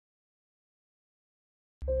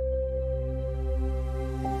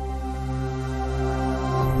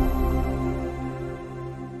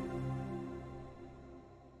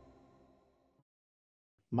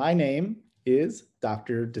My name is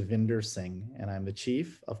Dr. Devinder Singh, and I'm the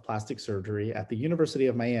Chief of Plastic Surgery at the University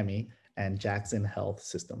of Miami and Jackson Health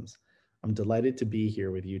Systems. I'm delighted to be here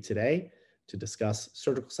with you today to discuss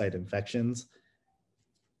surgical site infections.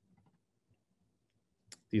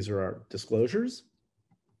 These are our disclosures,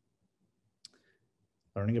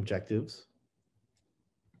 learning objectives.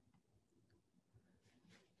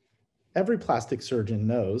 Every plastic surgeon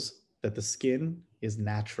knows that the skin is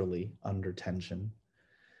naturally under tension.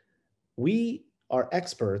 We are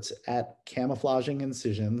experts at camouflaging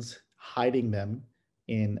incisions, hiding them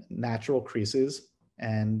in natural creases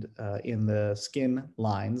and in the skin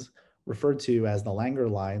lines, referred to as the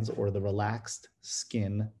Langer lines or the relaxed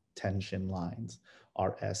skin tension lines,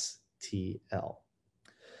 RSTL.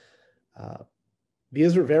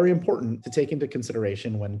 These are very important to take into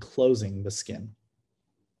consideration when closing the skin.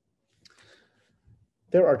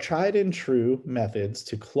 There are tried and true methods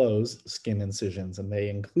to close skin incisions, and they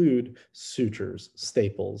include sutures,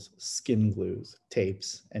 staples, skin glues,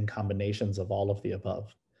 tapes, and combinations of all of the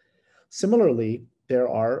above. Similarly, there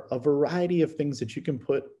are a variety of things that you can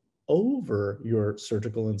put over your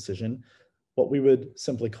surgical incision, what we would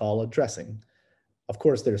simply call a dressing. Of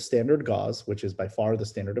course, there's standard gauze, which is by far the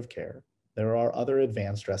standard of care. There are other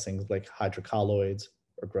advanced dressings like hydrocolloids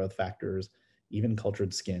or growth factors, even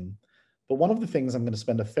cultured skin. But one of the things I'm going to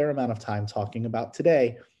spend a fair amount of time talking about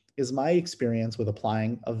today is my experience with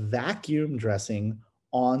applying a vacuum dressing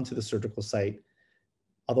onto the surgical site,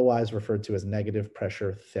 otherwise referred to as negative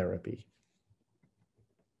pressure therapy.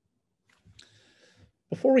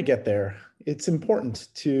 Before we get there, it's important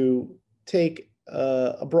to take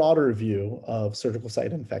a broader view of surgical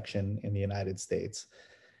site infection in the United States.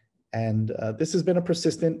 And this has been a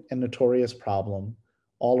persistent and notorious problem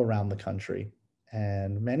all around the country.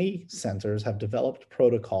 And many centers have developed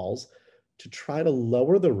protocols to try to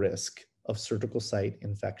lower the risk of surgical site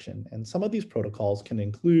infection. And some of these protocols can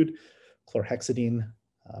include chlorhexidine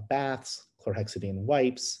baths, chlorhexidine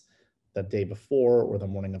wipes the day before or the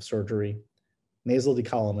morning of surgery, nasal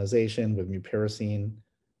decolonization with mupirocin,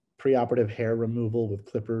 preoperative hair removal with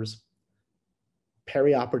clippers,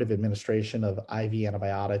 perioperative administration of IV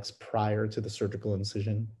antibiotics prior to the surgical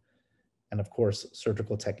incision, and of course,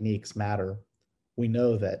 surgical techniques matter. We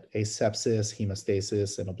know that asepsis,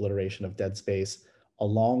 hemostasis, and obliteration of dead space,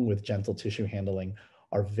 along with gentle tissue handling,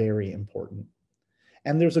 are very important.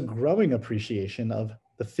 And there's a growing appreciation of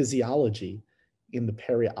the physiology in the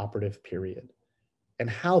perioperative period and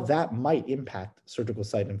how that might impact surgical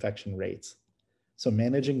site infection rates. So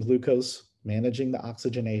managing glucose, managing the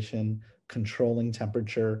oxygenation, controlling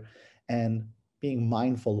temperature, and being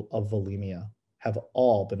mindful of volemia have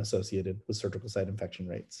all been associated with surgical site infection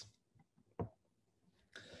rates.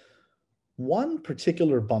 One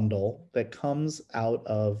particular bundle that comes out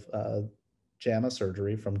of JAMA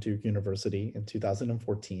surgery from Duke University in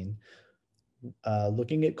 2014,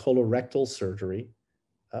 looking at colorectal surgery,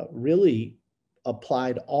 really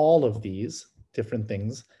applied all of these different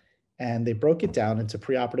things, and they broke it down into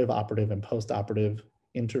preoperative, operative, and postoperative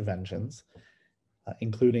interventions,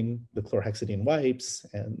 including the chlorhexidine wipes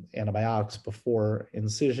and antibiotics before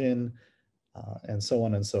incision, and so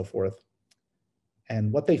on and so forth.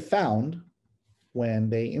 And what they found when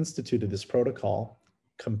they instituted this protocol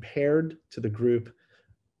compared to the group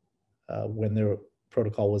when their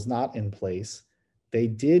protocol was not in place, they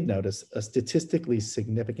did notice a statistically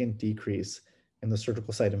significant decrease in the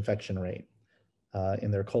surgical site infection rate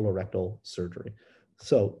in their colorectal surgery.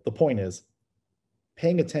 So the point is,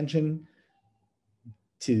 paying attention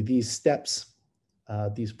to these steps,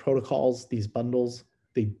 these protocols, these bundles,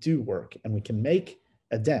 they do work, and we can make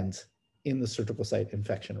a dent in the surgical site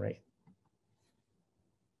infection rate.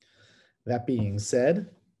 That being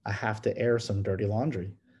said, I have to air some dirty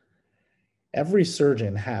laundry. Every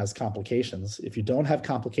surgeon has complications. If you don't have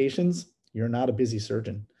complications, you're not a busy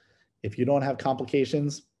surgeon. If you don't have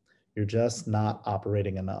complications, you're just not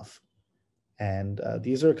operating enough. And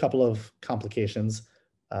these are a couple of complications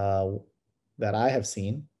that I have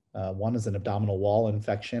seen. One is an abdominal wall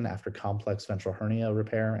infection after complex ventral hernia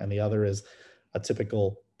repair, and the other is a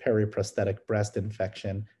typical periprosthetic breast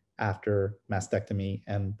infection after mastectomy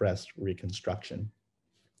and breast reconstruction.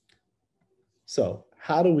 So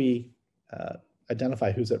how do we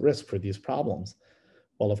identify who's at risk for these problems?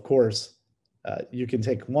 Well, of course, you can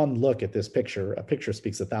take one look at this picture. A picture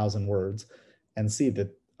speaks 1,000 words, and see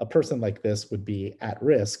that a person like this would be at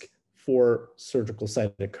risk for surgical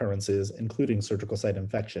site occurrences, including surgical site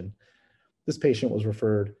infection. This patient was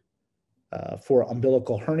referred for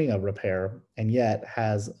umbilical hernia repair, and yet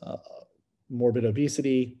has morbid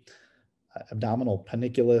obesity, abdominal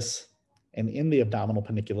panniculus, and in the abdominal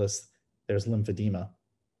panniculus, there's lymphedema.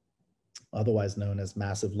 otherwise known as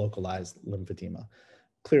massive localized lymphedema.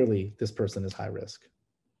 Clearly, this person is high risk.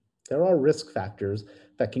 There are risk factors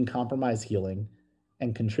that can compromise healing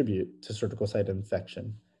and contribute to surgical site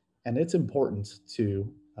infection, and it's important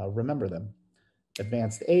to remember them.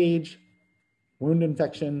 Advanced age, wound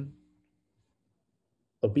infection,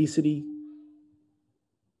 obesity,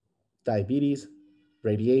 diabetes,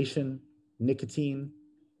 radiation, nicotine,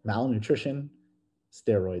 malnutrition,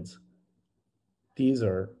 steroids. These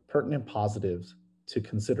are pertinent positives to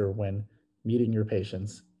consider when meeting your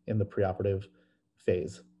patients in the preoperative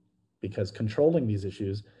phase, because controlling these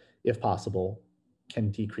issues, if possible, can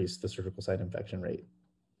decrease the surgical site infection rate.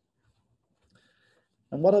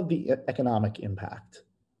 And what of the economic impact?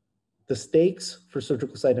 The stakes for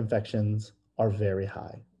surgical site infections are very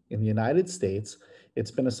high. In the United States,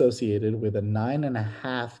 it's been associated with a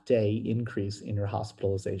 9.5-day increase in your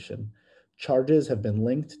hospitalization. Charges have been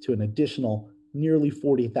linked to an additional nearly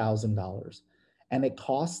 $40,000, and it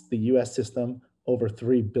costs the US system over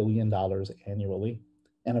 $3 billion annually.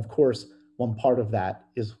 And of course, one part of that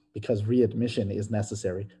is because readmission is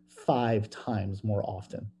necessary 5 times more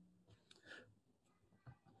often.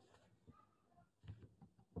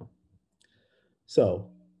 So,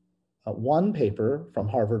 one paper from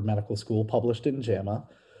Harvard Medical School published in JAMA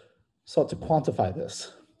sought to quantify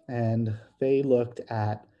this, and they looked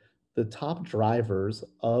at the top drivers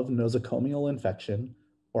of nosocomial infection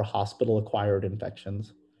or hospital-acquired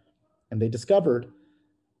infections, and they discovered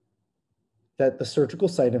that the surgical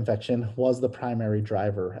site infection was the primary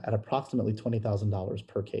driver at approximately $20,000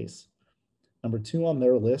 per case. Number 2 on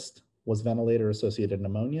their list was ventilator-associated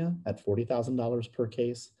pneumonia at $40,000 per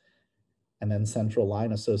case, and then central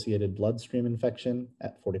line-associated bloodstream infection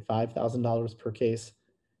at $45,000 per case,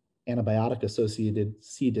 antibiotic-associated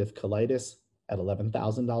C. diff colitis at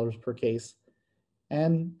 $11,000 per case,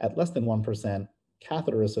 and at less than 1%,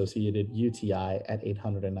 catheter-associated UTI at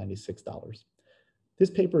 $896. This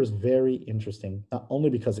paper is very interesting, not only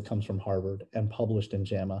because it comes from Harvard and published in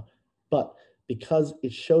JAMA, but because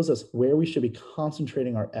it shows us where we should be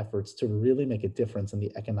concentrating our efforts to really make a difference in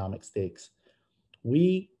the economic stakes.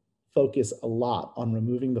 We focus a lot on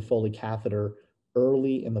removing the Foley catheter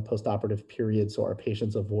early in the postoperative period so our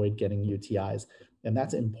patients avoid getting UTIs. And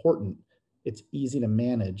that's important. It's easy to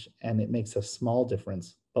manage and it makes a small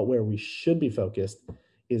difference. But where we should be focused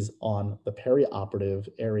is on the perioperative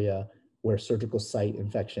area where surgical site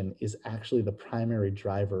infection is actually the primary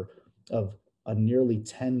driver of a nearly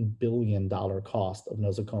 $10 billion cost of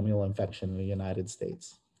nosocomial infection in the United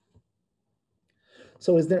States.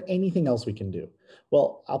 So is there anything else we can do?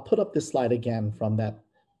 Well, I'll put up this slide again from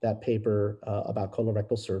that paper about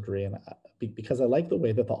colorectal surgery, and because I like the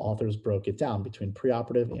way that the authors broke it down between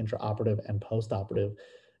preoperative, intraoperative, and postoperative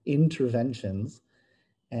interventions.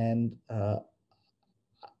 And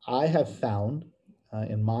I have found,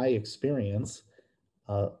 in my experience,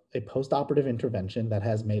 a postoperative intervention that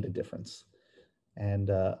has made a difference. And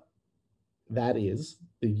that is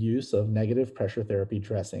the use of negative pressure therapy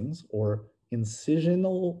dressings or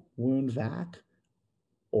incisional wound vac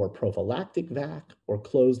or prophylactic vac or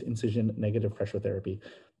closed incision negative pressure therapy.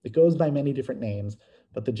 It goes by many different names,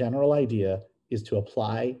 but the general idea is to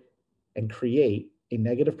apply and create a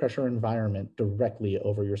negative pressure environment directly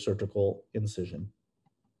over your surgical incision.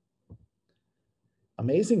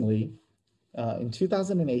 Amazingly, in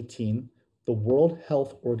 2018, the World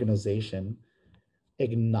Health Organization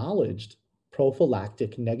acknowledged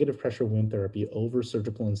prophylactic negative pressure wound therapy over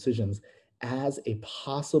surgical incisions as a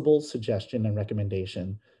possible suggestion and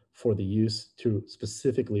recommendation for the use to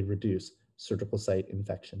specifically reduce surgical site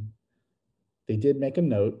infection. They did make a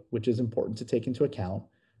note, which is important to take into account,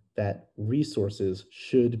 that resources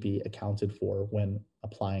should be accounted for when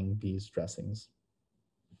applying these dressings.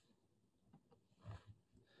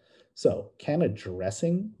 So, can a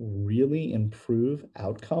dressing really improve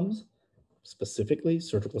outcomes, specifically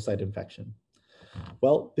surgical site infection?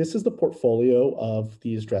 Well, this is the portfolio of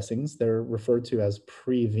these dressings. They're referred to as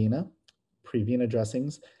Prevena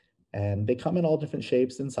dressings, and they come in all different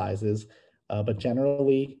shapes and sizes, but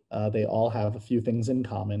generally they all have a few things in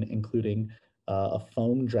common, including a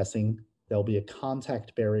foam dressing. There'll be a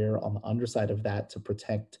contact barrier on the underside of that to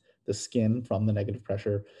protect the skin from the negative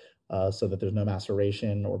pressure so that there's no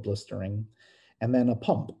maceration or blistering. And then a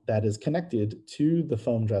pump that is connected to the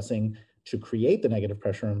foam dressing to create the negative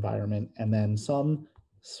pressure environment, and then some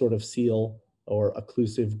sort of seal or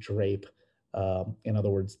occlusive drape, in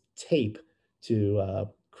other words, tape, to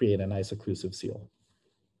create a nice occlusive seal.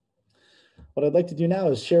 What I'd like to do now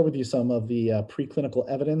is share with you some of the preclinical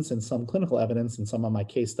evidence and some clinical evidence and some of my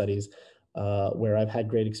case studies where I've had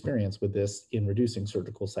great experience with this in reducing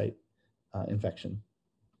surgical site infection.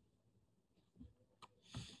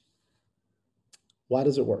 Why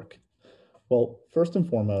does it work? Well, first and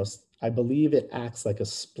foremost, I believe it acts like a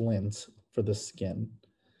splint for the skin.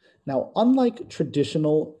 Now, unlike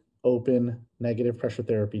traditional open negative pressure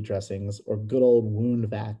therapy dressings or good old wound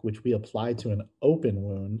vac, which we apply to an open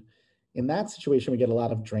wound, in that situation, we get a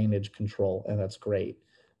lot of drainage control, and that's great.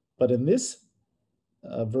 But in this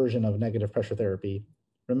version of negative pressure therapy,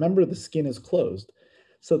 remember the skin is closed.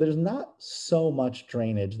 So there's not so much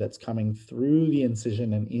drainage that's coming through the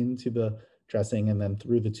incision and into the dressing and then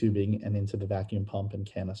through the tubing and into the vacuum pump and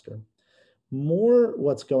canister. More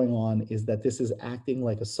what's going on is that this is acting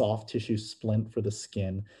like a soft tissue splint for the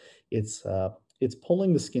skin. It's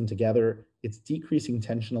pulling the skin together, it's decreasing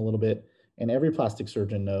tension a little bit, and every plastic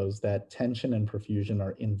surgeon knows that tension and perfusion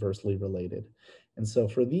are inversely related. And so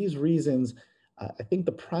for these reasons, I think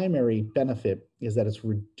the primary benefit is that it's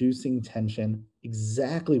reducing tension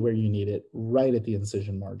exactly where you need it, right at the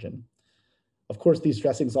incision margin. Of course, these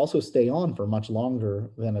dressings also stay on for much longer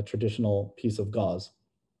than a traditional piece of gauze.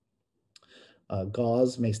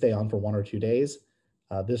 Gauze may stay on for 1 or 2 days.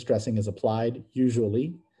 This dressing is applied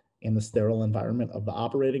usually in the sterile environment of the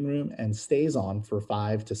operating room and stays on for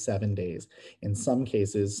 5 to 7 days. In some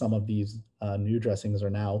cases, some of these new dressings are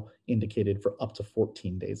now indicated for up to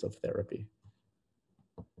 14 days of therapy.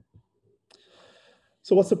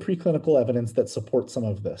 So what's the preclinical evidence that supports some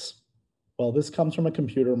of this? Well, this comes from a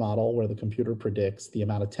computer model where the computer predicts the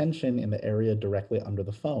amount of tension in the area directly under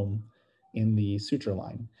the foam in the suture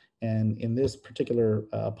line. And in this particular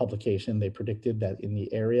publication, they predicted that in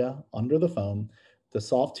the area under the foam, the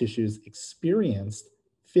soft tissues experienced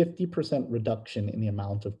 50% reduction in the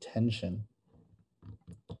amount of tension.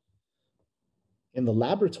 In the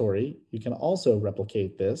laboratory, you can also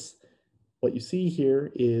replicate this. What you see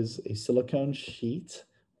here is a silicone sheet,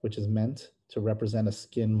 which is meant to represent a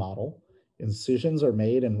skin model. Incisions are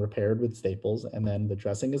made and repaired with staples, and then the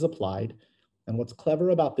dressing is applied. And what's clever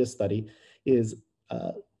about this study is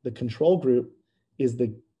the control group is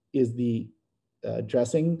the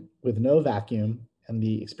dressing with no vacuum, and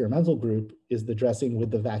the experimental group is the dressing with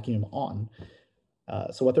the vacuum on.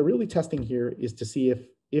 So what they're really testing here is to see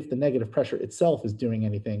if the negative pressure itself is doing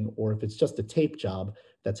anything, or if it's just a tape job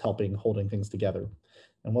that's helping holding things together.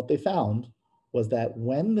 And what they found was that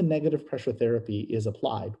when the negative pressure therapy is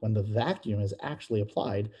applied, when the vacuum is actually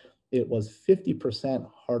applied, it was 50%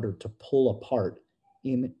 harder to pull apart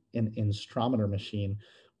in an instrumentor machine,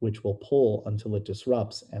 which will pull until it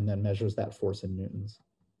disrupts and then measures that force in newtons.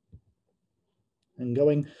 And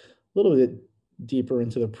going a little bit deeper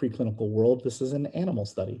into the preclinical world, this is an animal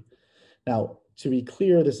study. Now, to be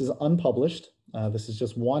clear, this is unpublished. This is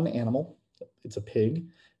just one animal. It's a pig,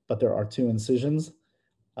 but there are 2 incisions.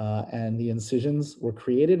 And the incisions were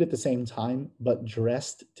created at the same time, but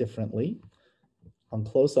dressed differently. On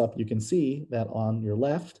close-up, you can see that on your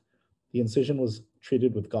left, the incision was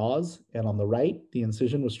treated with gauze, and on the right, the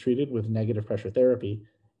incision was treated with negative pressure therapy.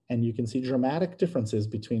 And you can see dramatic differences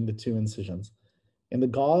between the 2 incisions. In the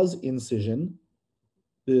gauze incision,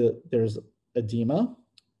 there's edema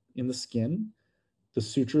in the skin, the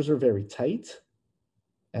sutures are very tight,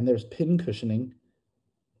 and there's pin cushioning.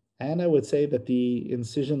 And I would say that the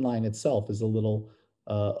incision line itself is a little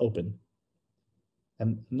open.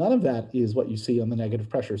 And none of that is what you see on the negative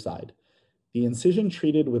pressure side. The incision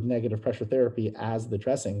treated with negative pressure therapy as the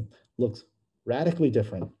dressing looks radically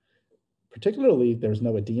different. Particularly, there's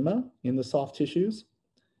no edema in the soft tissues.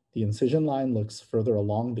 The incision line looks further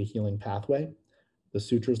along the healing pathway. The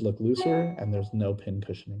sutures look looser, and there's no pin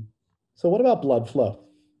cushioning. So what about blood flow?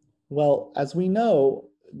 Well, as we know,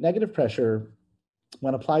 negative pressure,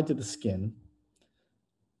 when applied to the skin,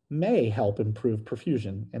 may help improve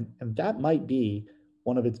perfusion, and that might be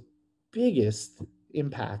one of its biggest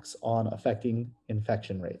impacts on affecting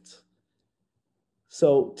infection rates.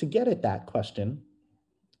 So to get at that question,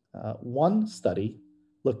 one study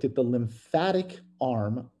looked at the lymphatic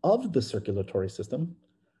arm of the circulatory system.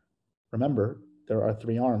 Remember, there are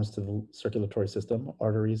 3 arms to the circulatory system: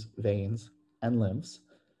 arteries, veins, and lymphs.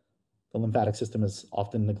 The lymphatic system is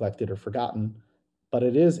often neglected or forgotten, but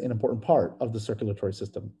it is an important part of the circulatory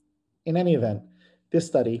system. In any event, this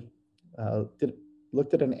study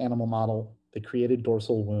looked at an animal model. They created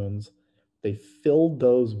dorsal wounds. They filled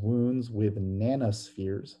those wounds with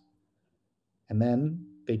nanospheres, and then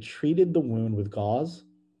they treated the wound with gauze,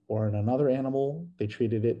 or in another animal, they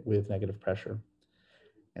treated it with negative pressure.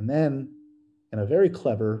 And then, in a very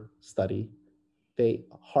clever study, they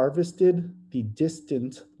harvested the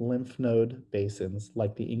distant lymph node basins,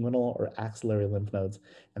 like the inguinal or axillary lymph nodes,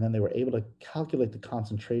 and then they were able to calculate the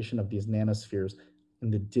concentration of these nanospheres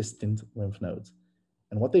in the distant lymph nodes.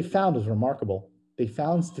 And what they found was remarkable. They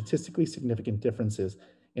found statistically significant differences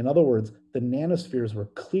In other words, the nanospheres were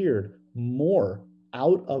cleared more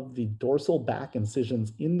out of the dorsal back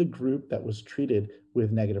incisions in the group that was treated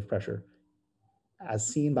with negative pressure, as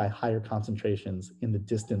seen by higher concentrations in the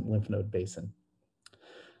distant lymph node basin.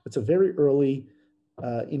 It's a very early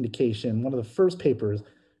indication, one of the first papers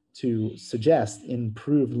to suggest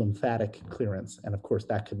improved lymphatic clearance. And of course,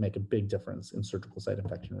 that could make a big difference in surgical site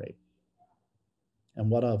infection rate. And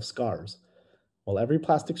what of scars? Well, every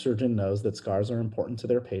plastic surgeon knows that scars are important to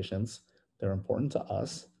their patients. They're important to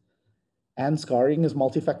us. And scarring is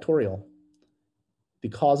multifactorial. The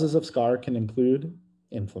causes of scar can include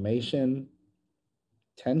inflammation,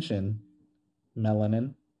 tension,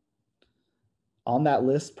 melanin. On that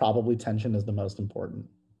list, probably tension is the most important.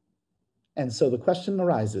 And so the question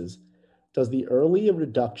arises, does the early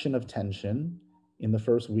reduction of tension in the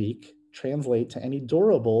first week translate to any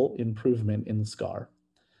durable improvement in the scar?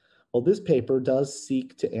 Well, this paper does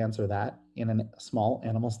seek to answer that in a small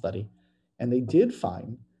animal study. And they did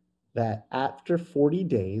find that after 40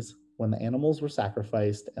 days, when the animals were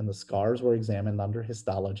sacrificed and the scars were examined under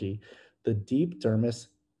histology, the deep dermis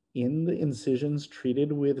in the incisions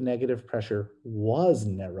treated with negative pressure was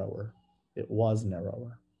narrower. It was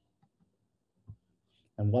narrower.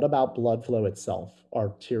 And what about blood flow itself,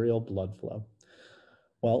 arterial blood flow?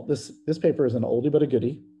 Well, this paper is an oldie but a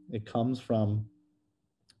goodie. It comes from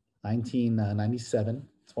 1997.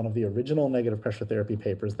 It's one of the original negative pressure therapy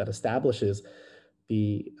papers that establishes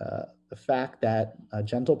the fact that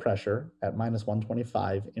gentle pressure at minus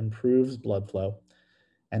 125 improves blood flow.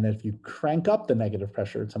 And if you crank up the negative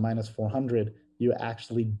pressure to minus 400, you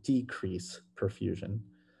actually decrease perfusion.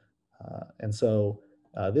 And so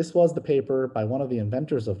this was the paper by one of the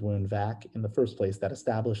inventors of wound vac in the first place that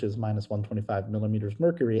establishes minus 125 millimeters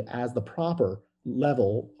mercury as the proper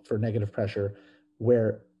level for negative pressure,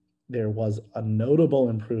 where there was a notable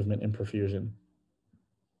improvement in perfusion.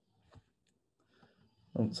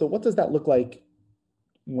 So what does that look like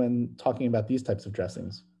when talking about these types of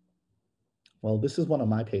dressings? Well, this is one of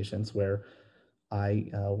my patients where I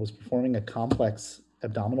was performing a complex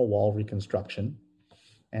abdominal wall reconstruction,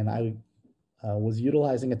 and I was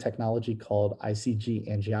utilizing a technology called ICG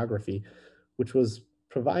angiography, which was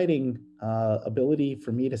providing ability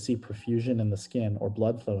for me to see perfusion in the skin or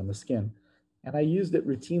blood flow in the skin. And I used it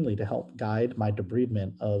routinely to help guide my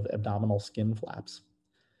debridement of abdominal skin flaps.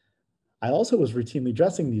 I also was routinely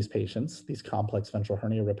dressing these patients, these complex ventral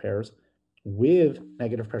hernia repairs, with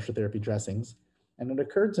negative pressure therapy dressings. And it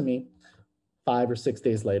occurred to me 5 or 6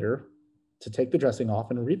 days later to take the dressing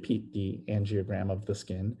off and repeat the angiogram of the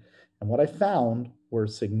skin. And what I found were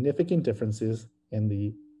significant differences in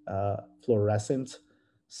the fluorescent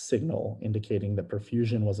signal indicating that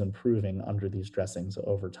perfusion was improving under these dressings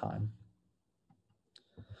over time.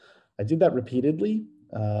 I did that repeatedly.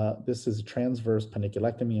 This is a transverse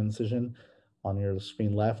panniculectomy incision. On your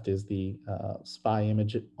screen left is the SPY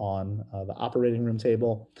image on the operating room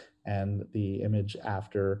table and the image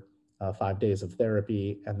after 5 days of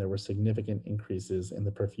therapy, and there were significant increases in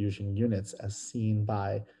the perfusion units as seen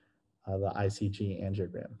by the ICG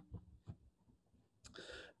angiogram.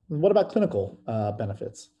 What about clinical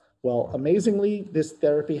benefits? Well, amazingly, this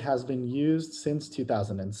therapy has been used since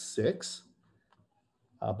 2006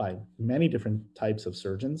 by many different types of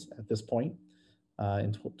surgeons at this point.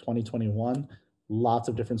 In 2021, lots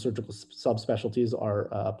of different surgical subspecialties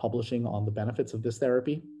are publishing on the benefits of this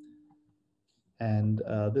therapy. And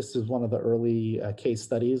this is one of the early case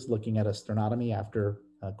studies looking at a sternotomy after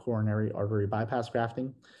coronary artery bypass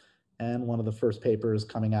grafting. And one of the first papers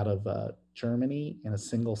coming out of Germany in a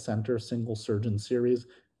single center, single surgeon series,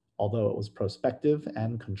 although it was prospective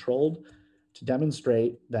and controlled, to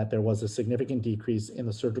demonstrate that there was a significant decrease in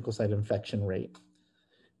the surgical site infection rate.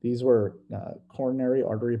 These were coronary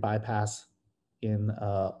artery bypass in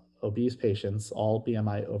obese patients, all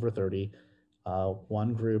BMI over 30,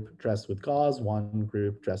 one group dressed with gauze, one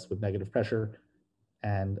group dressed with negative pressure,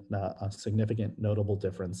 and a significant notable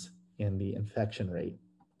difference in the infection rate.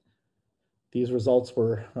 These results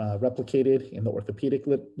were replicated in the orthopedic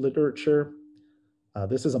literature.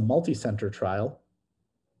 This is a multi-center trial,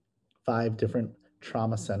 5 different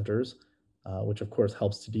trauma centers, which of course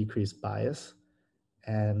helps to decrease bias.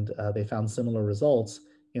 And they found similar results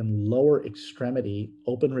in lower extremity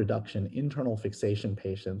open reduction internal fixation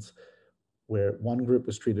patients, where one group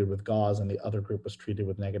was treated with gauze and the other group was treated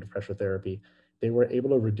with negative pressure therapy. They were able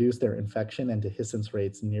to reduce their infection and dehiscence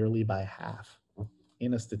rates nearly by half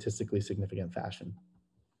in a statistically significant fashion.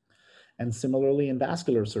 And similarly in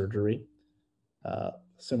vascular surgery,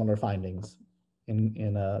 similar findings.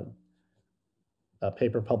 In a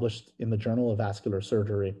paper published in the Journal of Vascular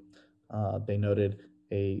Surgery, they noted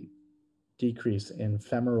a decrease in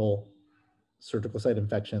femoral surgical site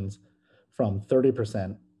infections from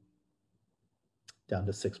 30% down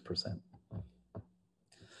to 6%.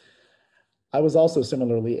 I was also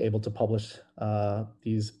similarly able to publish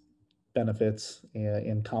these benefits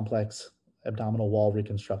in complex abdominal wall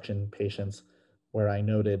reconstruction patients, where I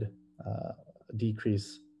noted a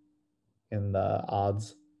decrease in the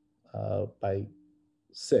odds by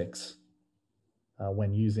 6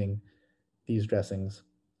 when using these dressings,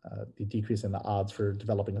 the decrease in the odds for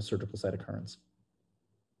developing a surgical site occurrence.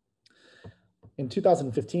 In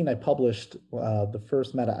 2015, I published the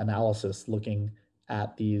first meta-analysis looking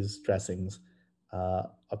at these dressings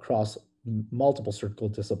across multiple surgical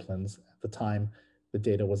disciplines at the time the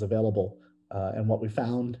data was available. And what we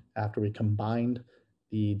found after we combined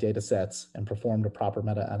the data sets and performed a proper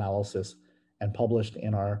meta-analysis and published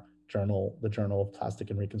in our journal, the Journal of Plastic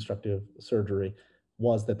and Reconstructive Surgery,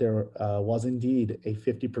 was that there was indeed a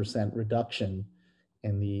 50% reduction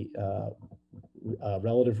in the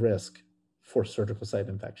relative risk for surgical site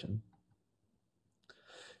infection.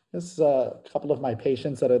 This is a couple of my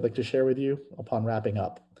patients that I'd like to share with you upon wrapping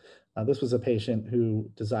up. This was a patient who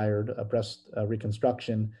desired a breast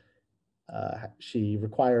reconstruction. She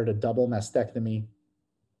required a double mastectomy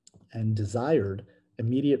and desired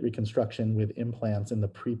immediate reconstruction with implants in the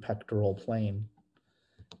prepectoral plane.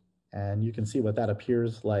 And you can see what that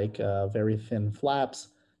appears like, very thin flaps,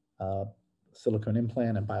 silicone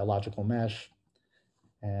implant and biological mesh.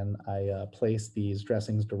 And I placed these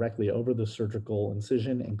dressings directly over the surgical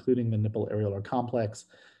incision, including the nipple areolar complex.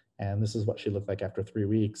 And this is what she looked like after 3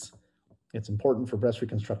 weeks. It's important for breast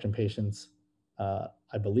reconstruction patients,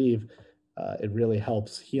 I believe. It really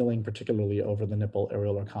helps healing, particularly over the nipple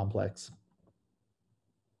areolar complex.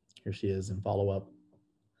 Here she is in follow-up.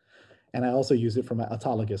 And I also use it for my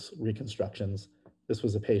autologous reconstructions. This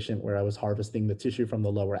was a patient where I was harvesting the tissue from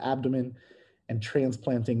the lower abdomen and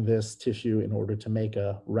transplanting this tissue in order to make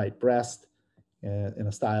a right breast in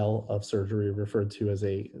a style of surgery referred to as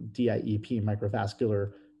a DIEP,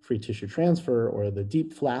 microvascular free tissue transfer, or the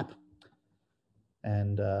DEEP flap.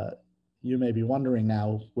 And you may be wondering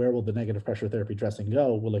now, where will the negative pressure therapy dressing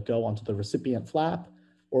go? Will it go onto the recipient flap,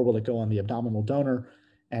 or will it go on the abdominal donor?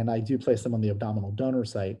 And I do place them on the abdominal donor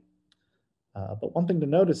site. But one thing to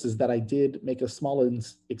notice is that I did make a small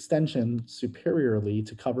extension superiorly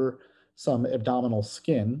to cover some abdominal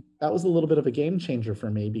skin. That was a little bit of a game changer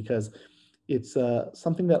for me, because it's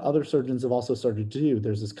something that other surgeons have also started to do.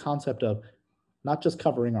 There's this concept of not just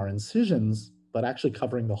covering our incisions, but actually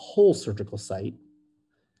covering the whole surgical site.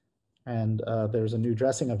 And there's a new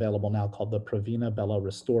dressing available now called the Prevena Bella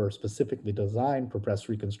Restore, specifically designed for breast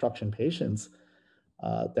reconstruction patients,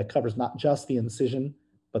 that covers not just the incision,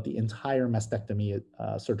 but the entire mastectomy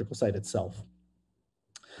surgical site itself.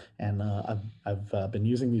 And I've been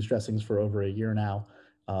using these dressings for over a year now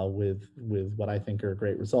with what I think are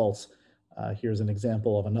great results. Here's an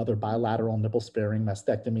example of another bilateral nipple-sparing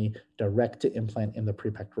mastectomy direct to implant in the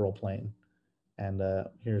prepectoral plane. And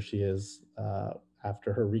here she is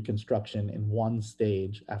after her reconstruction in one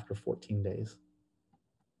stage after 14 days.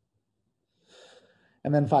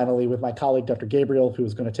 And then finally, with my colleague, Dr. Gabriel, who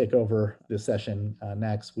is going to take over this session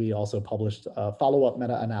next, we also published a follow-up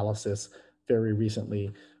meta-analysis very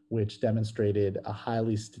recently, which demonstrated a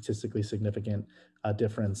highly statistically significant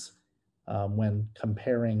difference when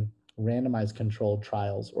comparing randomized controlled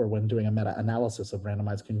trials, or when doing a meta-analysis of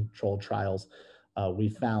randomized controlled trials. We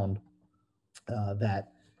found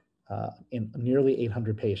that in nearly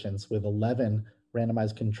 800 patients with 11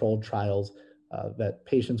 randomized controlled trials, that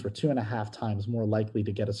patients were 2.5 times more likely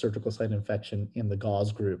to get a surgical site infection in the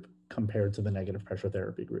gauze group compared to the negative pressure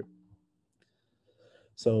therapy group.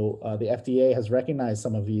 So the FDA has recognized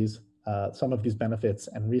some of these benefits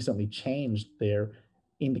and recently changed their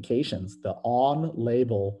indications. The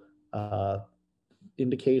on-label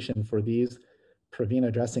indication for these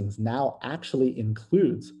Prevena dressings now actually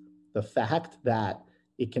includes the fact that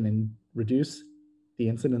it can reduce the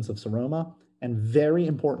incidence of seroma, and very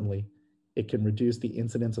importantly, it can reduce the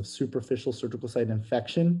incidence of superficial surgical site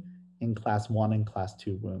infection in class 1 and class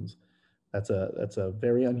 2 wounds. That's a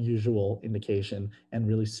very unusual indication and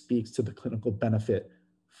really speaks to the clinical benefit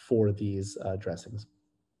for these dressings.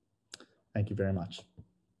 Thank you very much.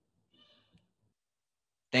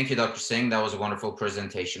 Thank you, Dr. Singh. That was a wonderful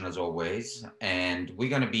presentation as always. And we're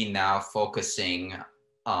going to be now focusing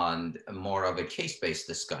on more of a case-based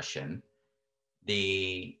discussion.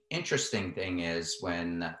 The interesting thing is,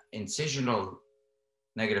 when incisional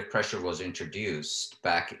negative pressure was introduced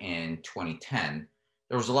back in 2010,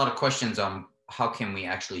 there was a lot of questions on how can we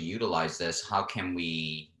actually utilize this? How can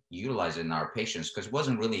we utilize it in our patients because it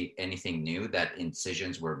wasn't really anything new that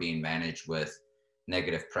incisions were being managed with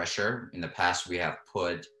negative pressure. In the past, we have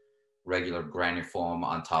put regular granufoam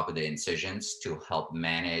on top of the incisions to help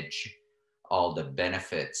manage all the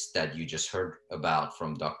benefits that you just heard about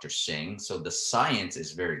from Dr. Singh. So the science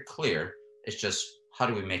is very clear. It's just how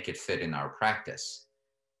do we make it fit in our practice?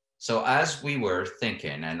 So as we were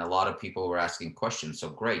thinking, and a lot of people were asking questions, so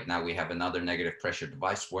great, now we have another negative pressure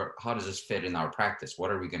device. How does this fit in our practice?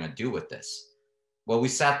 What are we going to do with this? Well, we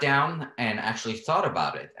sat down and actually thought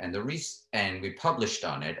about it, and and we published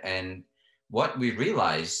on it. And what we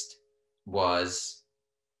realized was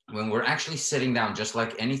when we're actually sitting down, just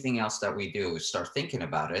like anything else that we do, start thinking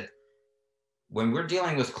about it. When we're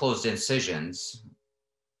dealing with closed incisions,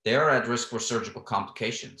 they are at risk for surgical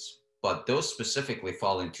complications, but those specifically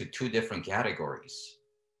fall into two different categories.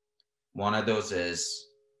 One of those is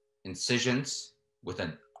incisions with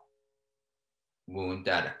a wound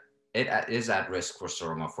that it is at risk for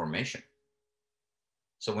seroma formation.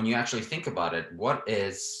 So when you actually think about it, what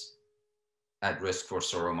is at risk for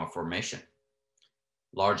seroma formation?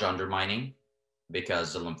 Large undermining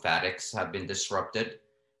because the lymphatics have been disrupted.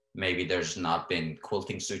 Maybe there's not been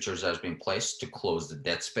quilting sutures that has been placed to close the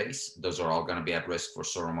dead space. Those are all going to be at risk for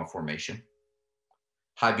seroma formation.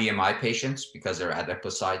 High BMI patients because their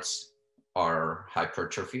adipocytes are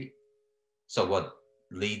hypertrophy. So what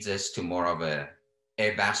leads us to more of a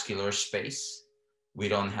avascular space. We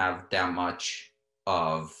don't have that much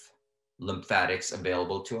of lymphatics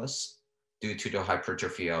available to us due to the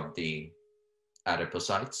hypertrophy of the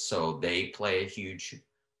adipocytes. So they play a huge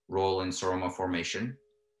role in seroma formation.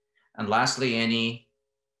 And lastly, any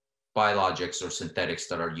biologics or synthetics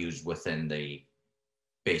that are used within the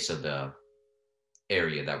base of the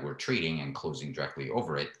area that we're treating and closing directly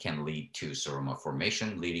over it can lead to seroma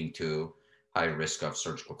formation, leading to high risk of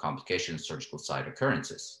surgical complications, surgical site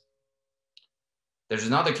occurrences. There's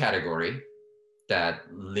another category that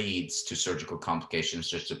leads to surgical complications,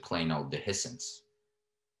 just a plain old dehiscence.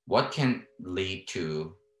 What can lead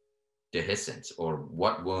to dehiscence, or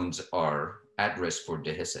what wounds are at risk for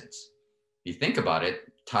dehiscence? If you think about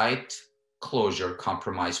it, tight closure,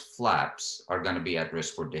 compromised flaps are going to be at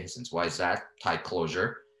risk for dehiscence. Why is that? Tight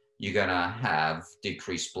closure, you're going to have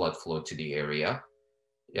decreased blood flow to the area.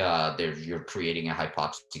 You're creating a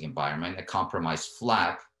hypoxic environment. A compromised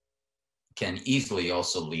flap can easily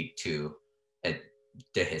also lead to a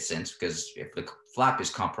dehiscence because if the flap is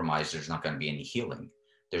compromised, there's not going to be any healing.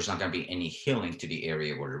 There's not going to be any healing to the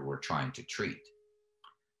area where we're trying to treat.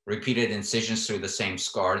 Repeated incisions through the same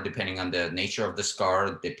scar, depending on the nature of the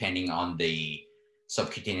scar, depending on the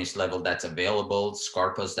subcutaneous level that's available,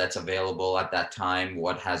 scarpas that's available at that time,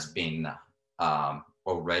 what has been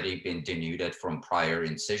already been denuded from prior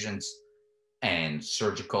incisions, and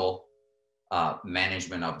surgical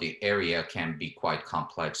management of the area can be quite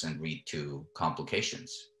complex and lead to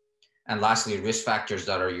complications. And lastly, risk factors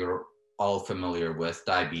that you're all familiar with: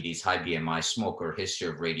 diabetes, high BMI, smoker, history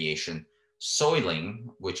of radiation, soiling,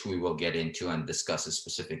 which we will get into and discuss a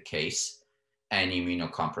specific case, and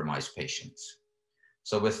immunocompromised patients.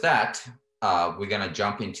 So with that, we're going to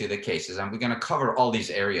jump into the cases and we're going to cover all these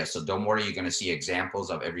areas. So don't worry, you're going to see examples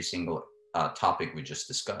of every single topic we just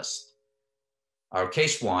discussed. Our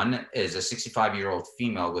case one is a 65-year-old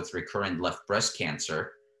female with recurrent left breast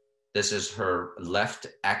cancer. This is her left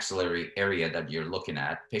axillary area that you're looking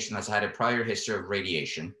at. Patient has had a prior history of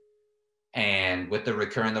radiation, and with the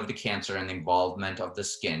recurrence of the cancer and involvement of the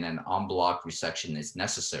skin, an en bloc resection is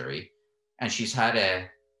necessary. And she's had a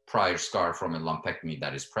prior scar from a lumpectomy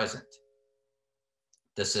that is present.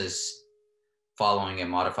 This is following a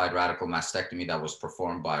modified radical mastectomy that was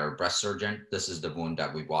performed by our breast surgeon. This is the wound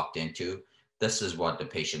that we walked into. This is what the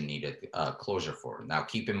patient needed closure for. Now,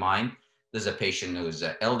 keep in mind, this is a patient who is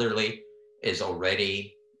elderly, is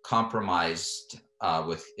already compromised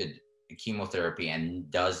with chemotherapy and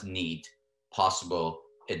does need possible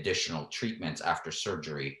additional treatments after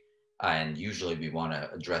surgery. And usually we want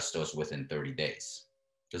to address those within 30 days.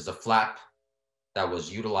 There's the flap that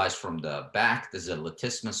was utilized from the back. This is a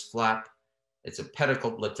latissimus flap. It's a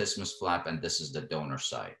pedicle latissimus flap, and this is the donor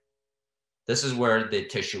side. This is where the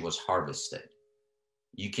tissue was harvested.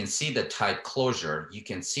 You can see the tight closure. You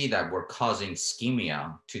can see that we're causing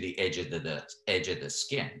ischemia to the edge of the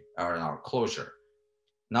skin or our closure.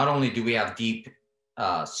 Not only do we have deep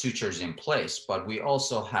sutures in place, but we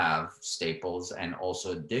also have staples and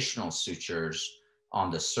also additional sutures on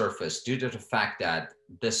the surface due to the fact that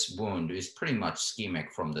this wound is pretty much ischemic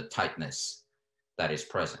from the tightness that is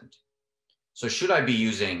present. So should I be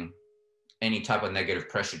using any type of negative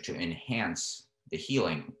pressure to enhance the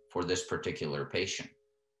healing for this particular patient?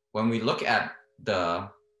 When we look at the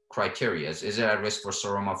criteria. Is it at risk for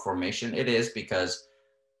seroma formation? It is, because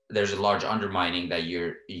there's a large undermining that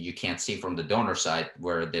you can't see from the donor side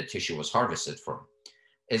where the tissue was harvested from.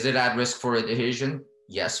 Is it at risk for adhesion?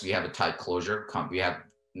 Yes, we have a tight closure. We have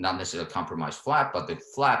not necessarily a compromised flap, but the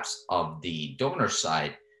flaps of the donor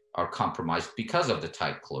side are compromised because of the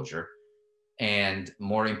tight closure. And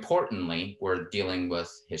more importantly, we're dealing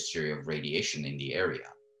with history of radiation in the area.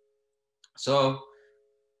 So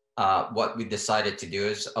what we decided to do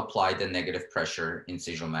is apply the negative pressure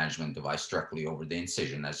incisional management device directly over the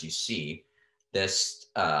incision. As you see, this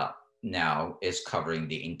now is covering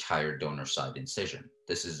the entire donor side incision.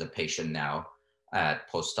 This is a patient now at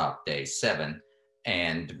post-op day 7.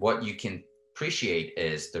 And what you can appreciate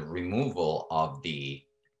is the removal of the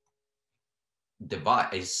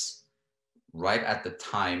device right at the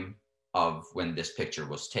time of when this picture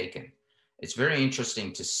was taken. It's very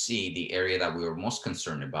interesting to see the area that we were most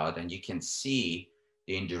concerned about, and you can see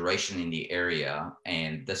the induration in the area,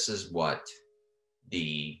 and this is what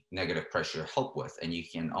the negative pressure helped with. And you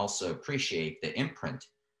can also appreciate the imprint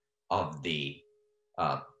of the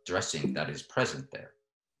dressing that is present there.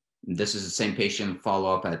 This is the same patient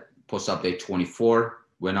follow-up at post-op day 24,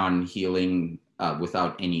 went on healing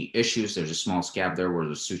without any issues. There's a small scab there where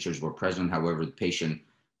the sutures were present. However, the patient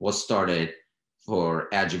was started for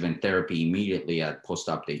adjuvant therapy immediately at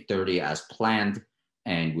post-op day 30 as planned.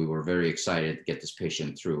 And we were very excited to get this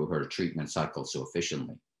patient through her treatment cycle so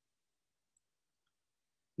efficiently.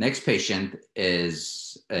 Next patient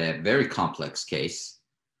is a very complex case.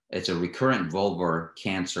 It's a recurrent vulvar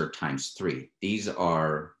cancer ×3. These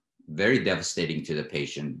are very devastating to the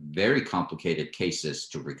patient, very complicated cases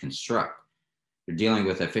to reconstruct. You're dealing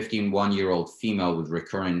with a 51-year-old female with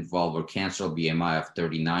recurrent vulvar cancer, BMI of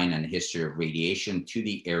 39, and a history of radiation to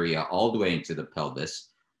the area all the way into the pelvis.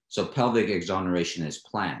 So pelvic exoneration is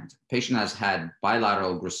planned. Patient has had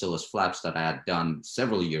bilateral gracilis flaps that I had done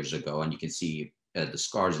several years ago, and you can see the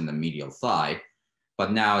scars in the medial thigh.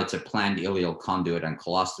 But now it's a planned ileal conduit and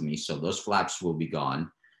colostomy, so those flaps will be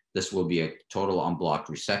gone. This will be a total unblocked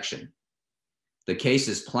resection. The case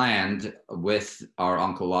is planned with our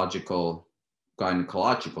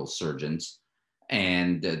gynecological surgeons,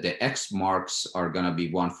 and the X marks are going to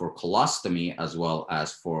be one for colostomy as well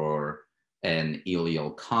as for an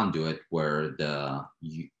ileal conduit where the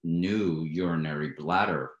new urinary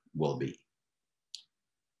bladder will be.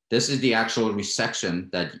 This is the actual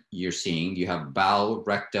resection that you're seeing. You have bowel,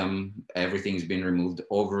 rectum, everything's been removed,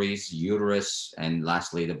 ovaries, uterus, and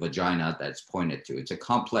lastly, the vagina that's pointed to. It's a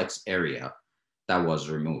complex area that was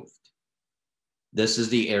removed. This is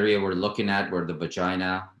the area we're looking at where the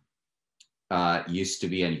vagina used to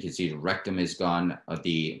be, and you can see the rectum is gone.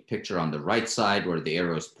 The picture on the right side where the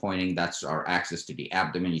arrow is pointing, that's our access to the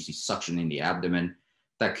abdomen. You see suction in the abdomen.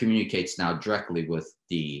 That communicates now directly with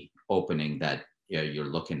the opening that you're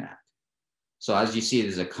looking at. So as you see, it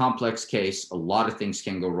is a complex case. A lot of things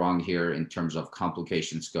can go wrong here in terms of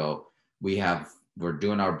complications go. We're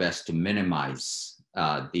doing our best to minimize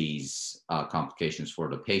these complications for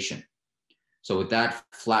the patient. So with that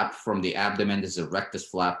flap from the abdomen, this is a rectus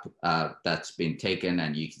flap that's been taken,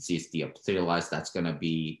 and you can see it's deepithelialized. That's going to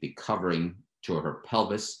be the covering to her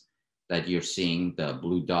pelvis that you're seeing. The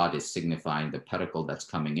blue dot is signifying the pedicle that's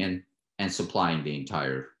coming in and supplying the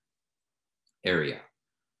entire area.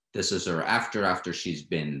 This is her after she's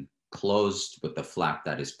been closed with the flap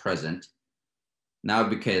that is present. Now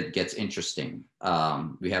it gets interesting.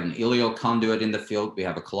 We have an ileal conduit in the field, we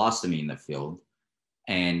have a colostomy in the field,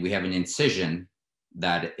 and we have an incision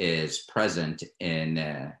that is present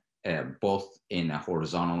in both in a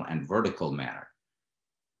horizontal and vertical manner.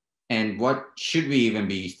 And what should we even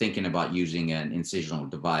be thinking about using an incisional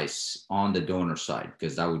device on the donor side?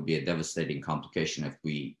 Because that would be a devastating complication if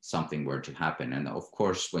something were to happen. And of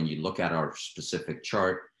course, when you look at our specific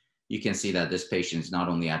chart, you can see that this patient is not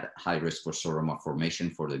only at high risk for seroma formation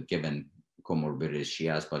for the given comorbidities she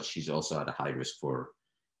has, but she's also at a high risk for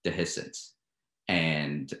dehiscence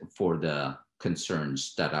and for the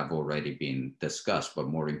concerns that have already been discussed. But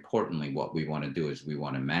more importantly, what we want to do is we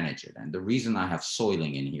want to manage it. And the reason I have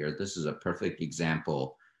soiling in here, this is a perfect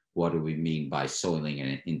example. What do we mean by soiling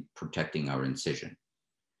and in protecting our incision?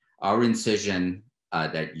 Our incision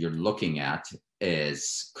that you're looking at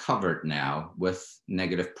is covered now with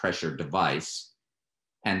negative pressure device,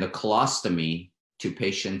 and the colostomy to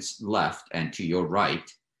patient's left and to your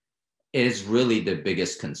right is really the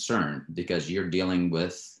biggest concern, because you're dealing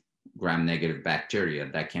with gram-negative bacteria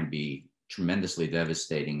that can be tremendously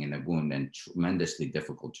devastating in a wound and tremendously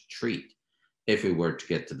difficult to treat if we were to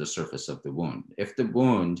get to the surface of the wound. If the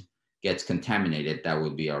wound gets contaminated, that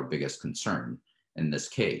would be our biggest concern in this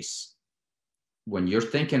case. when you're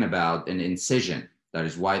thinking about an incision that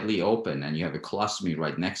is widely open and you have a colostomy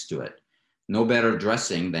right next to it, no better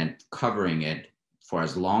dressing than covering it for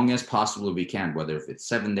as long as possible we can, whether if it's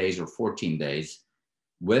 7 days or 14 days,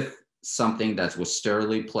 with something that was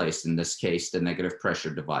sterilely placed, in this case, the negative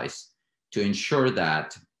pressure device, to ensure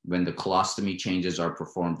that when the colostomy changes are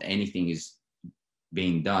performed, anything is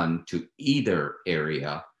being done to either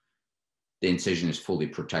area, the incision is fully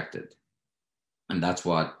protected. And that's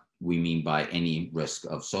what we mean by any risk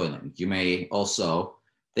of soiling. You may also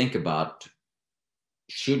think about,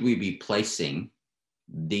 should we be placing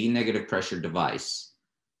the negative pressure device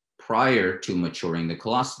prior to maturing the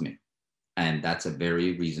colostomy? And that's a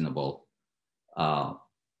very reasonable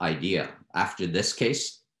idea. After this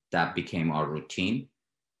case, that became our routine.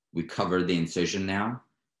 We cover the incision now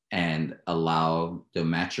and allow the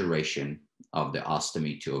maturation of the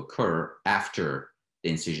ostomy to occur after the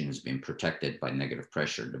incision has been protected by negative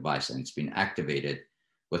pressure device and it's been activated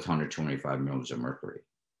with 125 milliliters of mercury.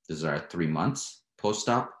 This is our 3 months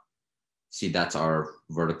post-op. See, that's our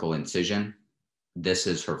vertical incision. This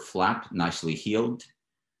is her flap, nicely healed.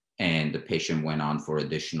 And the patient went on for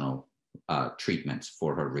additional treatments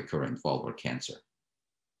for her recurrent vulvar cancer.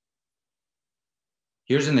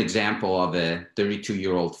 Here's an example of a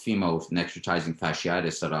 32-year-old female with necrotizing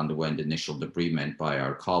fasciitis that underwent initial debridement by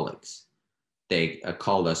our colleagues. They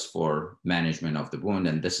called us for management of the wound,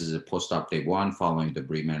 and this is a post-op day 1 following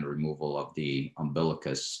debridement and removal of the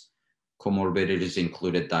umbilicus. Comorbidities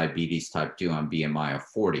included diabetes type 2 and BMI of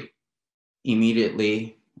 40.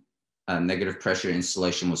 Immediately, negative pressure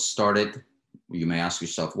installation was started. You may ask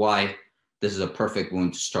yourself why. This is a perfect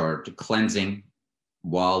wound to start cleansing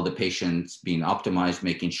while the patient's being optimized,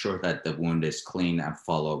 making sure that the wound is clean and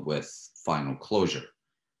followed with final closure.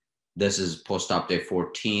 This is post-op day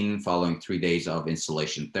 14 following 3 days of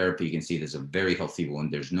installation therapy. You can see there's a very healthy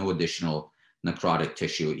wound. There's no additional necrotic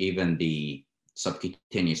tissue. Even the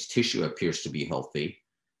subcutaneous tissue appears to be healthy.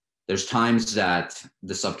 There's times that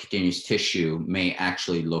the subcutaneous tissue may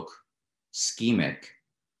actually look ischemic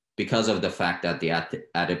because of the fact that the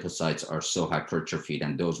adipocytes are so hypertrophied,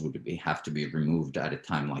 and those would have to be removed at a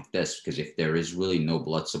time like this, because if there is really no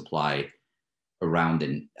blood supply around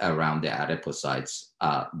the adipocytes,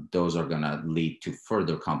 those are going to lead to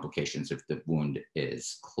further complications if the wound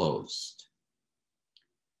is closed.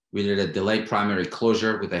 We did a delayed primary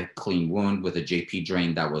closure with a clean wound with a JP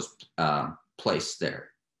drain that was placed there.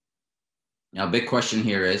 Now, big question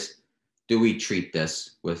here is, do we treat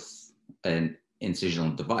this with an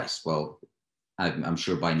incisional device? Well, I'm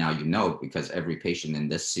sure by now you know, because every patient in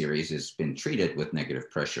this series has been treated with negative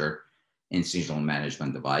pressure incisional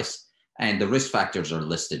management device. And the risk factors are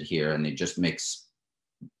listed here, and it just makes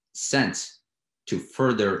sense to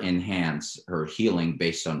further enhance her healing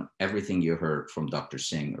based on everything you heard from Dr.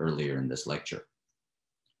 Singh earlier in this lecture.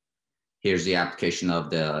 Here's the application of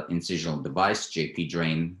the incisional device, JP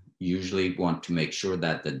drain. Usually want to make sure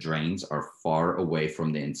that the drains are far away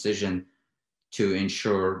from the incision to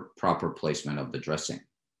ensure proper placement of the dressing.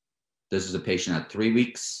 This is a patient at 3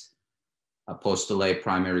 weeks, a post-delay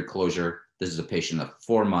primary closure. This is a patient at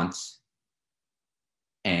 4 months.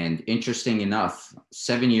 And interesting enough,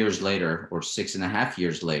 7 years later, or 6.5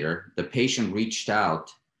 years later, the patient reached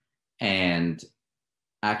out and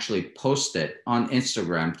actually posted on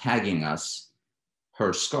Instagram, tagging us,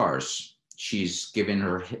 her scars. She's given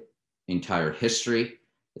her entire history.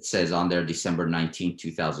 It says on there, December 19,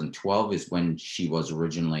 2012 is when she was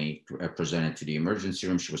originally presented to the emergency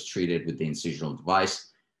room. She was treated with the incisional device.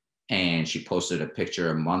 And she posted a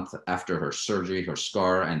picture a month after her surgery, her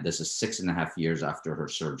scar, and this is 6.5 years after her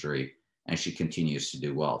surgery, and she continues to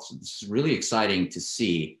do well. So this is really exciting to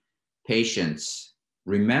see patients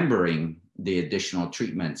remembering the additional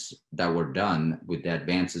treatments that were done with the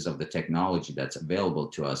advances of the technology that's available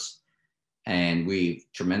to us. And we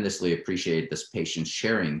tremendously appreciate this patient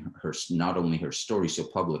sharing her, not only her story so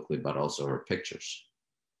publicly, but also her pictures.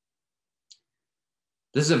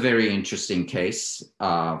 This is a very interesting case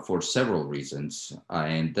for several reasons.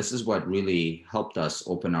 And this is what really helped us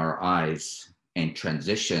open our eyes and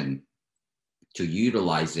transition to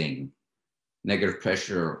utilizing negative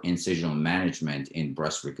pressure incisional management in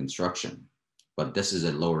breast reconstruction. But this is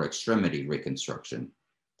a lower extremity reconstruction,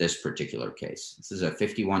 this particular case. This is a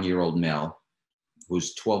 51-year-old male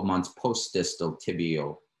who's 12 months post-distal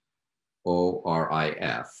tibial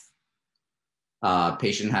ORIF.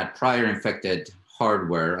 Patient had prior infected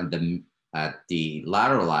hardware at the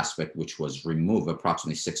lateral aspect, which was removed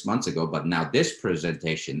approximately 6 months ago, but now this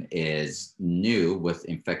presentation is new with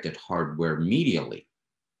infected hardware medially,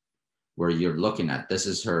 where you're looking at, this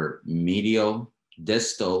is her medial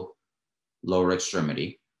distal lower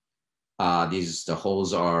extremity. The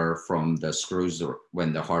holes are from the screws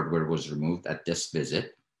when the hardware was removed at this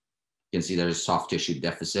visit. You can see there's soft tissue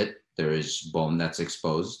deficit. There is bone that's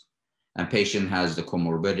exposed. And patient has the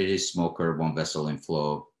comorbidities, smoker, one vessel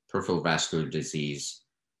inflow, peripheral vascular disease,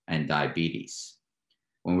 and diabetes.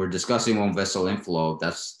 When we're discussing one vessel inflow,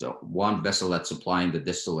 that's the one vessel that's supplying the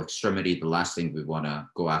distal extremity. The last thing we want to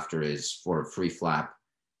go after is for a free flap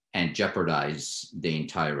and jeopardize the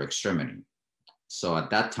entire extremity. So at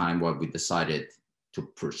that time, what we decided to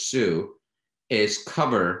pursue is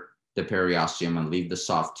cover the periosteum and leave the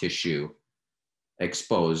soft tissue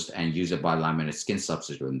exposed and use a bilaminate skin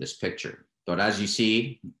substitute in this picture. But as you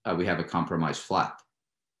see, we have a compromised flap.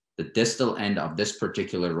 The distal end of this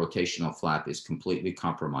particular rotational flap is completely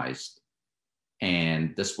compromised.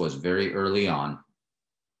 And this was very early on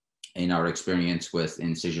in our experience with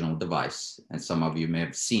incisional device. And some of you may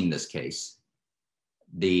have seen this case.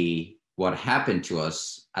 What happened to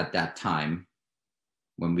us at that time,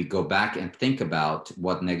 when we go back and think about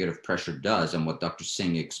what negative pressure does and what Dr.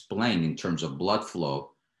 Singh explained in terms of blood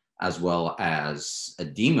flow, as well as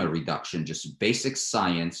edema reduction, just basic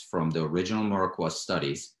science from the original Moraqua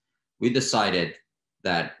studies, we decided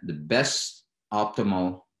that the best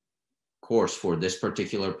optimal course for this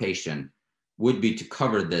particular patient would be to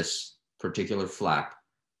cover this particular flap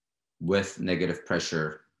with negative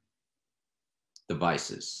pressure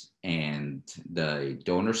devices. And the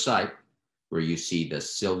donor site, where you see the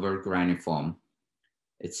silver granifoam,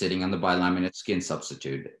 it's sitting on the bilaminate skin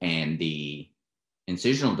substitute, and the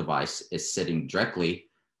incisional device is sitting directly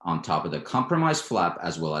on top of the compromised flap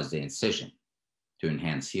as well as the incision to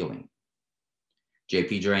enhance healing.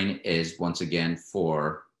 JP drain is once again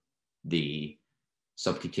for the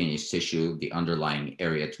subcutaneous tissue, the underlying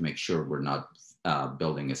area, to make sure we're not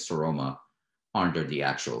building a seroma under the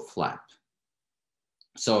actual flap.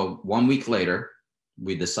 So 1 week later,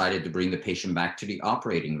 we decided to bring the patient back to the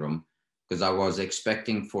operating room because I was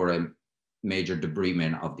expecting for a major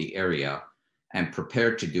debridement of the area and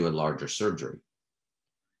prepared to do a larger surgery.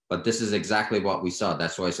 But this is exactly what we saw.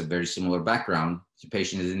 That's why it's a very similar background. The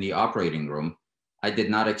patient is in the operating room. I did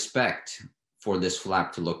not expect for this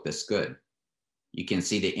flap to look this good. You can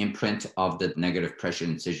see the imprint of the negative pressure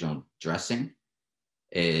incisional dressing.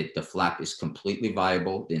 The flap is completely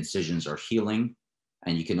viable. The incisions are healing.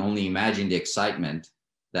 And you can only imagine the excitement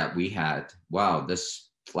that we had. Wow, this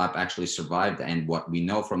flap actually survived. And what we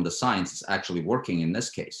know from the science is actually working in this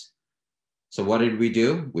case. So what did we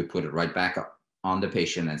do? We put it right back up on the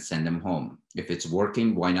patient and send them home. If it's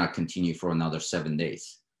working, why not continue for another 7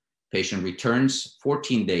 days? Patient returns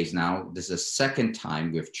 14 days now. This is the second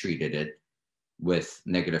time we've treated it with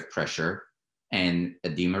negative pressure, and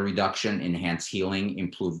edema reduction, enhanced healing,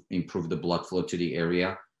 improve the blood flow to the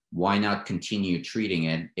area. Why not continue treating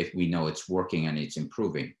it if we know it's working and it's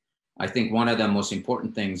improving? I think one of the most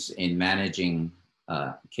important things in managing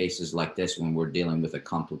cases like this, when we're dealing with a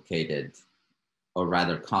complicated or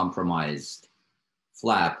rather compromised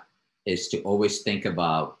flap, is to always think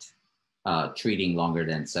about treating longer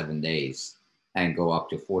than 7 days and go up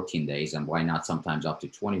to 14 days, and why not sometimes up to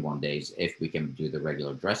 21 days if we can do the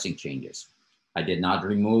regular dressing changes. I did not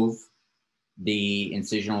remove the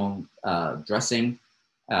incisional dressing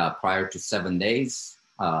prior to 7 days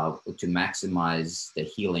to maximize the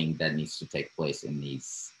healing that needs to take place in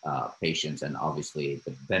these patients, and obviously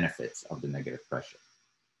the benefits of the negative pressure.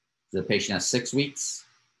 The patient has 6 weeks,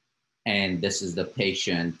 and this is the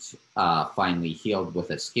patient finally healed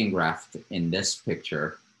with a skin graft in this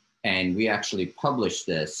picture. And we actually published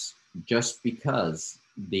this just because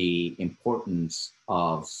the importance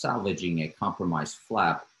of salvaging a compromised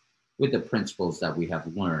flap with the principles that we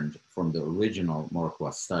have learned from the original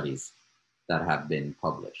Moraqua studies that have been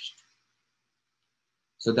published.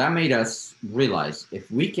 So that made us realize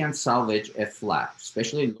if we can salvage a flap,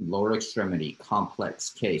 especially lower extremity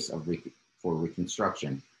complex case for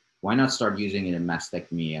reconstruction, why not start using it in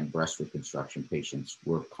mastectomy and breast reconstruction patients?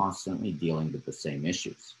 We're constantly dealing with the same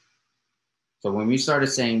issues. So when we started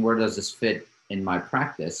saying, where does this fit in my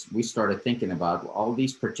practice? We started thinking about all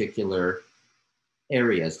these particular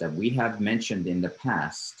areas that we have mentioned in the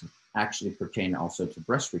past actually pertain also to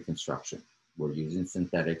breast reconstruction. We're using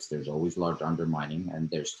synthetics. There's always large undermining, and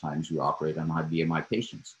there's times we operate on high BMI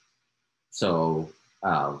patients. So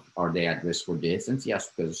are they at risk for dehiscence?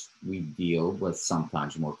 Yes, because we deal with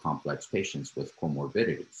sometimes more complex patients with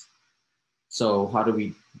comorbidities. So how do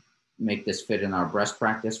we make this fit in our breast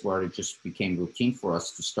practice, where it just became routine for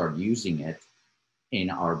us to start using it in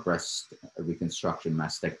our breast reconstruction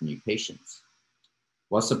mastectomy patients?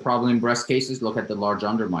 What's the problem in breast cases? Look at the large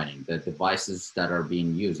undermining, the devices that are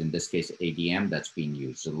being used, in this case, ADM that's being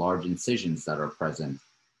used, the large incisions that are present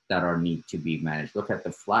that are need to be managed. Look at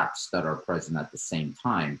the flaps that are present at the same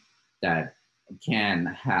time that can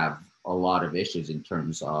have a lot of issues in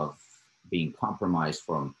terms of being compromised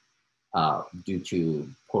from due to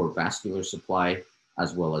poor vascular supply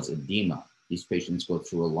as well as edema. These patients go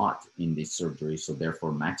through a lot in these surgeries, so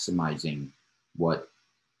therefore maximizing what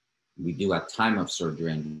we do at time of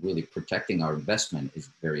surgery and really protecting our investment is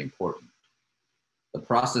very important. The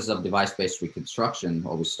process of device-based reconstruction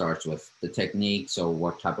always starts with the technique. So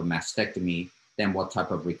what type of mastectomy, then what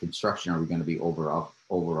type of reconstruction are we going to be over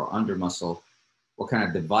or under muscle? What kind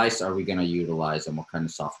of device are we going to utilize, and what kind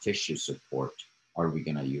of soft tissue support are we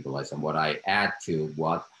going to utilize? And what I add to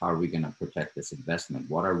how are we going to protect this investment?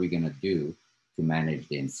 What are we going to do to manage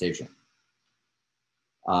the incision?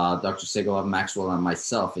 Dr. Segalov, Maxwell, and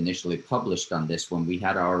myself initially published on this when we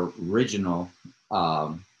had our original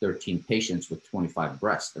 13 patients with 25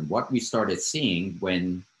 breasts. And what we started seeing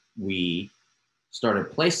when we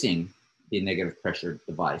started placing the negative pressure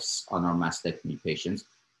device on our mastectomy patients,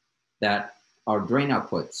 that our drain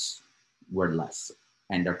outputs were less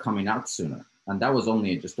and they're coming out sooner. And that was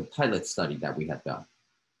only just a pilot study that we had done.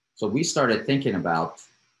 So we started thinking about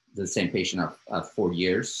the same patient of 4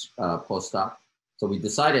 years post-op. So we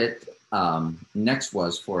decided next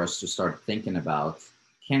was for us to start thinking about,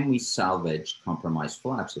 can we salvage compromised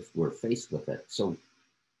flaps if we're faced with it? So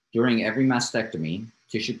during every mastectomy,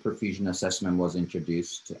 tissue perfusion assessment was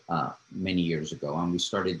introduced many years ago, and we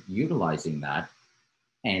started utilizing that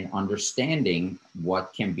and understanding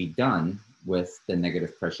what can be done with the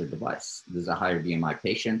negative pressure device. This is a higher BMI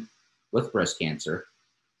patient with breast cancer.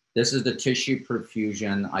 This is the tissue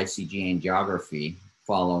perfusion ICG angiography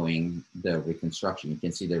following the reconstruction. You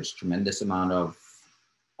can see there's tremendous amount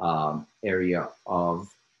of area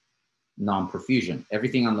of non-perfusion.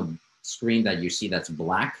 Everything on the screen that you see that's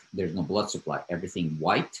black, there's no blood supply. Everything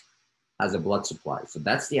white has a blood supply. So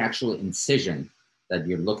that's the actual incision that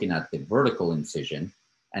you're looking at, the vertical incision.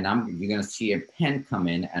 And you're going to see a pen come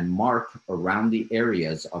in and mark around the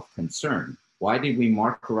areas of concern. Why did we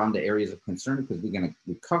mark around the areas of concern? Because we're going to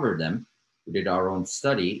recover them. We did our own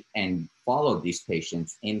study and followed these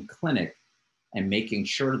patients in clinic and making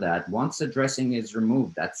sure that once the dressing is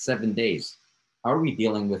removed, that's 7 days. How are we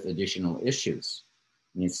dealing with additional issues?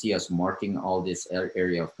 You can see us marking all this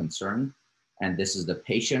area of concern. And this is the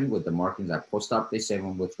patient with the markings at post-op day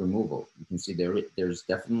 7 with removal. You can see there's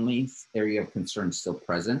definitely area of concern still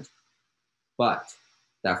present, but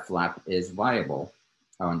that flap is viable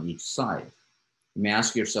on each side. You may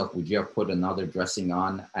ask yourself, would you have put another dressing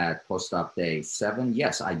on at post-op day 7?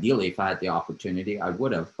 Yes, ideally, if I had the opportunity, I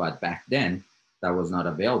would have, but back then that was not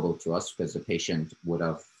available to us because the patient would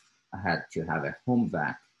have had to have a home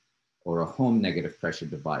vac or a home negative pressure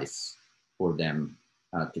device for them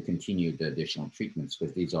to continue the additional treatments,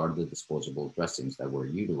 because these are the disposable dressings that we're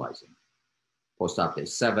utilizing. Post-op day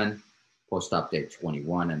 7, post-op day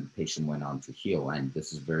 21, and the patient went on to heal. And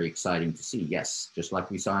this is very exciting to see. Yes, just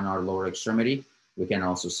like we saw in our lower extremity, we can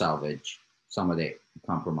also salvage some of the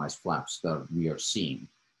compromised flaps that we are seeing.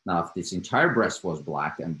 Now, if this entire breast was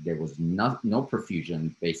black and there was no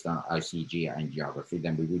perfusion based on ICG angiography,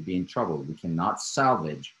 then we would be in trouble. We cannot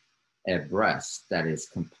salvage a breast that is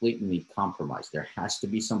completely compromised. There has to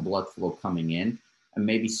be some blood flow coming in, and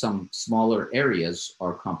maybe some smaller areas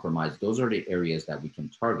are compromised. Those are the areas that we can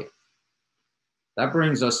target. That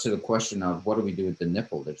brings us to the question of what do we do with the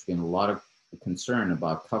nipple? There's been a lot of concern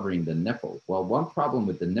about covering the nipple. Well, one problem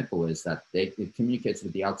with the nipple is that it communicates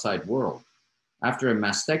with the outside world. After a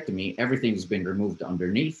mastectomy, everything's been removed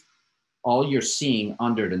underneath. All you're seeing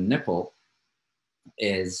under the nipple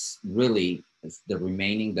is really the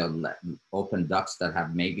remaining, the open ducts that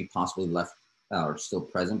have maybe possibly left are still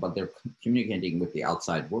present, but they're communicating with the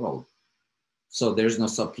outside world. So there's no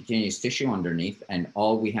subcutaneous tissue underneath, and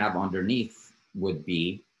all we have underneath would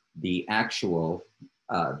be the actual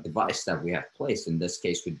device that we have placed. In this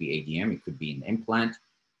case, could be ADM, it could be an implant,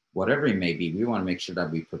 whatever it may be. We want to make sure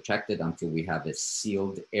that we protect it until we have a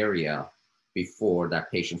sealed area before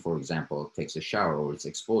that patient, for example, takes a shower or is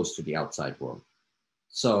exposed to the outside world.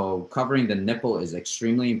 So covering the nipple is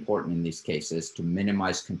extremely important in these cases to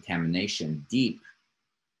minimize contamination deep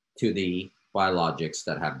to the biologics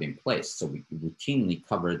that have been placed. So we routinely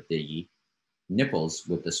covered the nipples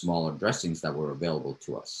with the smaller dressings that were available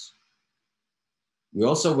to us. We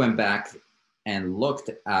also went back and looked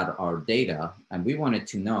at our data, and we wanted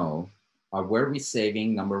to know, were we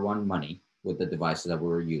saving, number one, money with the devices that we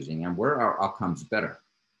were using, and were our outcomes better?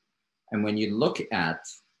 And when you look at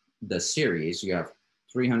the series, you have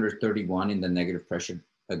 331 in the negative pressure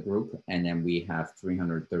group, and then we have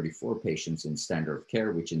 334 patients in standard of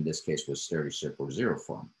care, which in this case was Stericycle or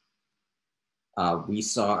Zeroform. we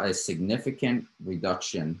saw a significant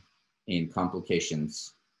reduction in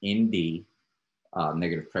complications in the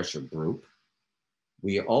negative pressure group.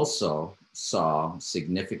 We also saw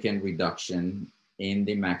significant reduction in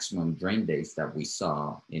the maximum drain days that we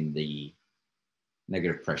saw in the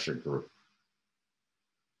negative pressure group.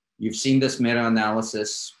 You've seen this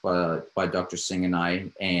meta-analysis by Dr. Singh and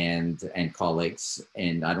I and colleagues,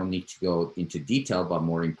 and I don't need to go into detail, but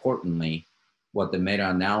more importantly, what the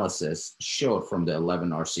meta-analysis showed from the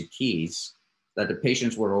 11 RCTs, that the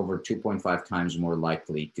patients were over 2.5 times more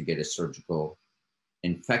likely to get a surgical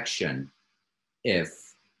infection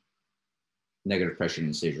if negative pressure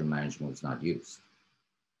incision management was not used.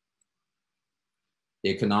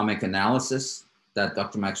 The economic analysis that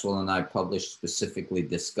Dr. Maxwell and I published specifically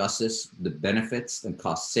discusses the benefits and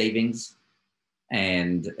cost savings.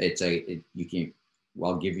 And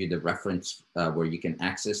I'll give you the reference where you can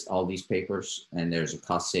access all these papers. And there's a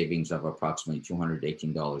cost savings of approximately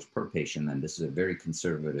 $218 per patient. And this is a very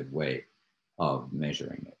conservative way of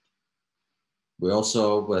measuring it. We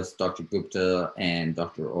also, with Dr. Gupta and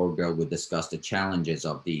Dr. Orga, would discuss the challenges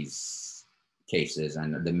of these cases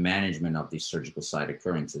and the management of these surgical site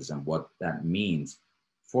occurrences and what that means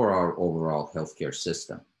for our overall healthcare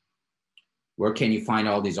system. Where can you find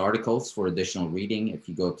all these articles for additional reading? If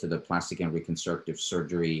you go to the Plastic and Reconstructive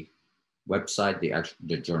Surgery website,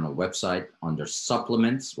 the journal website, under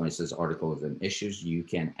supplements, when it says articles and issues, you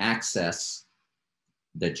can access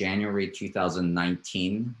the January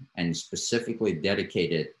 2019 and specifically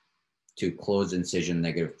dedicated to closed incision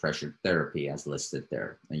negative pressure therapy as listed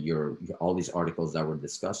there. And all these articles that were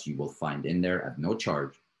discussed, you will find in there at no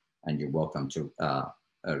charge, and you're welcome to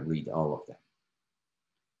read all of them.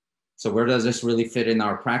 So where does this really fit in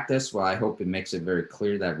our practice? Well, I hope it makes it very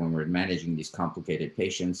clear that when we're managing these complicated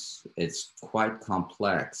patients, it's quite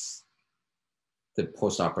complex, the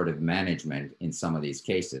postoperative management in some of these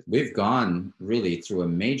cases. We've gone really through a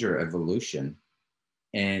major evolution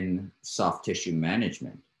in soft tissue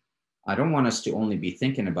management. I don't want us to only be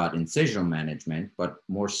thinking about incisional management, but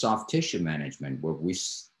more soft tissue management, where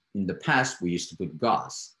in the past, we used to put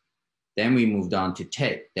gauze. Then we moved on to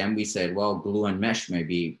tape. Then we said, well, glue and mesh may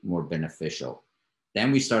be more beneficial.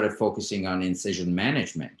 Then we started focusing on incision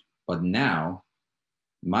management. But now,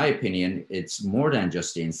 in my opinion, it's more than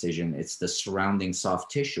just the incision, it's the surrounding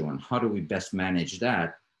soft tissue, and how do we best manage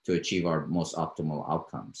that to achieve our most optimal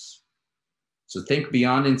outcomes? So think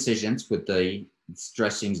beyond incisions with the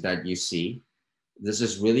dressings that you see. This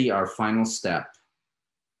is really our final step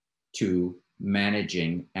to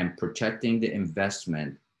managing and protecting the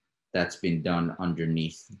investment that's been done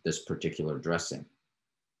underneath this particular dressing.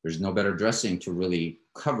 There's no better dressing to really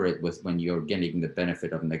cover it with when you're getting the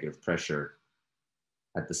benefit of negative pressure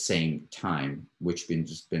at the same time, which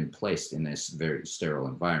has been placed in this very sterile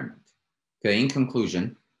environment. Okay, in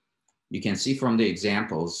conclusion, you can see from the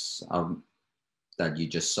examples that you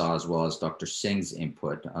just saw, as well as Dr. Singh's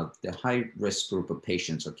input, the high-risk group of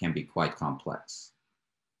patients can be quite complex.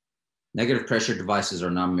 Negative pressure devices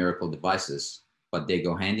are not miracle devices, but they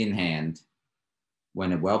go hand in hand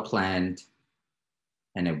when a well-planned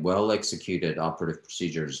and a well-executed operative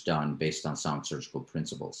procedure is done based on sound surgical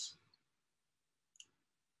principles.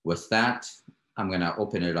 With that, I'm going to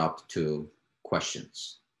open it up to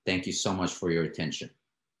questions. Thank you so much for your attention.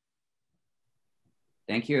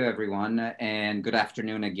 Thank you, everyone, and good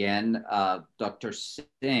afternoon again. Dr.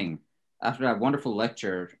 Singh, after that wonderful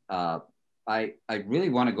lecture, I really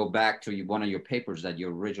want to go back to one of your papers that you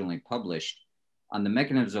originally published on the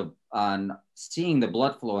mechanism on seeing the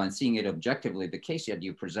blood flow and seeing it objectively, the case that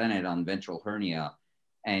you presented on ventral hernia,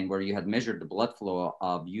 and where you had measured the blood flow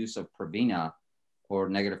of use of Prevena or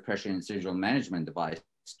negative pressure incisional management device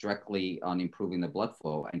directly on improving the blood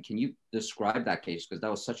flow. And can you describe that case? Because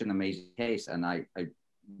that was such an amazing case. And I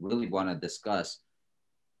really want to discuss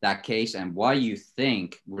that case and why you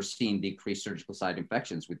think we're seeing decreased surgical site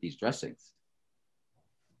infections with these dressings.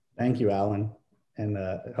 Thank you, Alan. And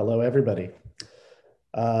hello, everybody.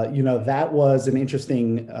 That was an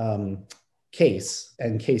interesting case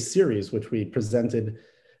and case series, which we presented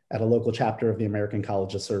at a local chapter of the American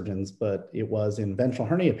College of Surgeons, but it was in ventral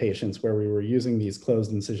hernia patients where we were using these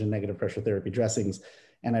closed incision negative pressure therapy dressings.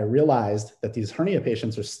 And I realized that these hernia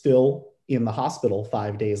patients are still in the hospital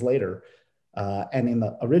 5 days later. And in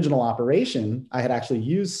the original operation, I had actually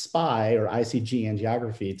used SPY or ICG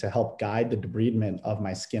angiography to help guide the debridement of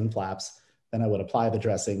my skin flaps. Then I would apply the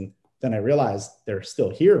dressing. Then I realized they're still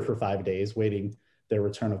here for 5 days, waiting their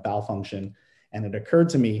return of bowel function. And it occurred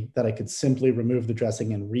to me that I could simply remove the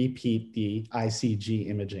dressing and repeat the ICG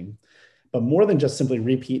imaging. But more than just simply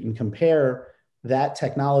repeat and compare, that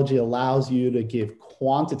technology allows you to give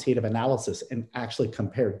quantitative analysis and actually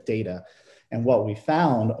compare data. And what we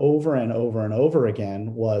found over and over and over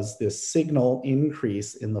again was this signal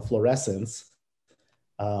increase in the fluorescence.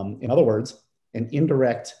 In other words, an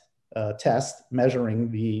indirect test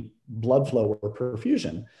measuring the blood flow or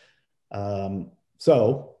perfusion.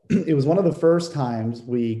 So it was one of the first times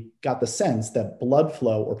we got the sense that blood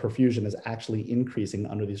flow or perfusion is actually increasing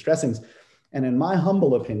under these dressings. And in my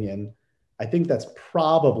humble opinion, I think that's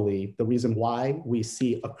probably the reason why we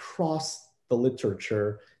see across the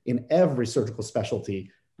literature in every surgical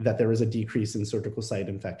specialty that there is a decrease in surgical site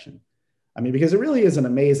infection. I mean, because it really is an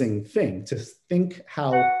amazing thing to think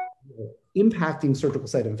how impacting surgical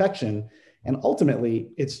site infection, and ultimately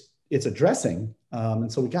it's addressing.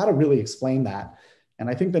 And so we got to really explain that. And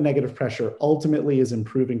I think the negative pressure ultimately is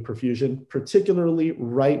improving perfusion, particularly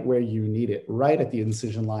right where you need it, right at the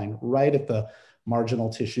incision line, right at the marginal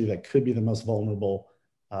tissue that could be the most vulnerable.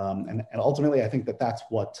 And ultimately, I think that that's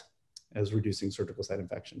what is reducing surgical site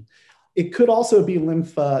infection. It could also be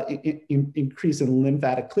increase in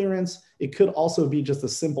lymphatic clearance. It could also be just the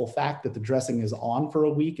simple fact that the dressing is on for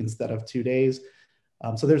a week instead of 2 days.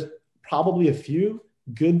 So there's probably a few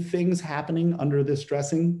good things happening under this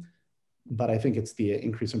dressing, but I think it's the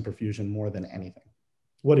increase in perfusion more than anything.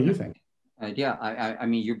 What do you think? Yeah, I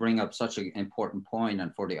mean, you bring up such an important point,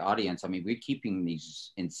 and for the audience, I mean, we're keeping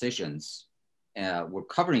these incisions, we're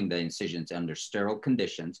covering the incisions under sterile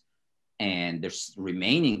conditions, and they're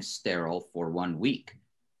remaining sterile for 1 week.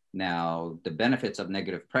 Now, the benefits of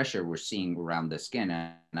negative pressure we're seeing around the skin,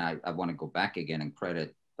 and I want to go back again and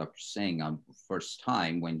credit Dr. Singh on the first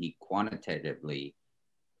time when he quantitatively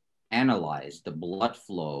analyzed the blood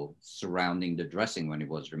flow surrounding the dressing when it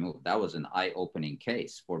was removed. That was an eye-opening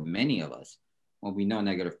case for many of us. Well, we know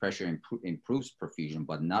negative pressure improves perfusion,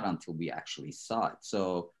 but not until we actually saw it.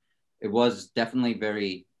 So it was definitely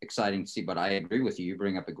very exciting to see, but I agree with you. You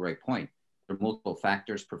bring up a great point. There are multiple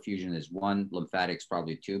factors. Perfusion is one, lymphatics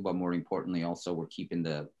probably two, but more importantly, also we're keeping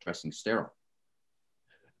the dressing sterile.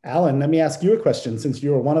 Alan, let me ask you a question. Since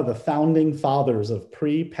you're one of the founding fathers of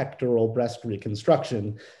pre-pectoral breast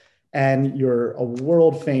reconstruction, and you're a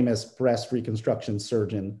world famous breast reconstruction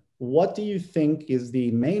surgeon, what do you think is the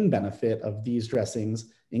main benefit of these dressings,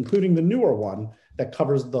 including the newer one that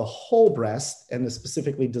covers the whole breast and is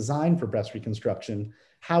specifically designed for breast reconstruction?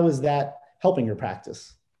 How is that helping your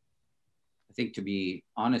practice? I think, to be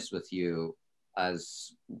honest with you,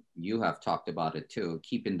 as you have talked about it too,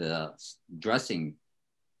 keeping the dressing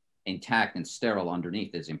intact and sterile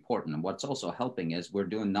underneath is important. And what's also helping is we're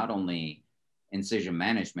doing not only incision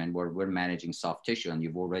management, where we're managing soft tissue, and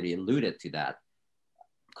you've already alluded to that.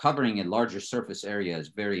 Covering a larger surface area is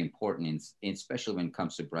very important, especially when it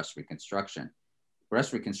comes to breast reconstruction.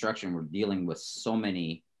 Breast reconstruction, we're dealing with so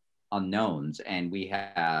many unknowns, and we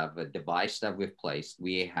have a device that we've placed,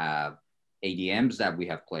 we have ADMs that we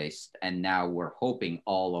have placed, and now we're hoping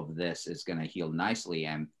all of this is going to heal nicely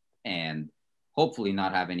and hopefully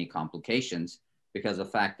not have any complications, because the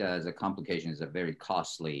fact that a complication is a very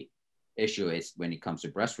costly issue is when it comes to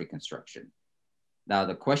breast reconstruction. Now,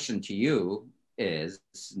 the question to you is,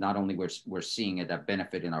 not only we're seeing that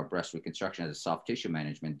benefit in our breast reconstruction as a soft tissue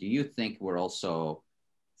management, do you think we're also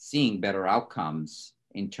seeing better outcomes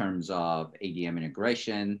in terms of ADM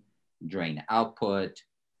integration, drain output,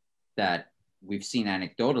 that we've seen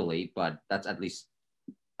anecdotally, but that's at least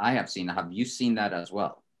I have seen? Have you seen that as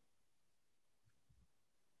well?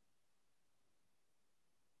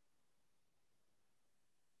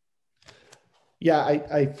 Yeah,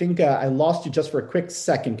 I think I lost you just for a quick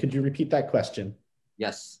second. Could you repeat that question?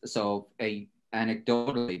 Yes. So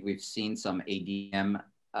anecdotally, we've seen some ADM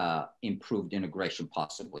improved integration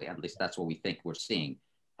possibly. At least that's what we think we're seeing.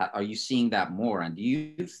 Are you seeing that more? And do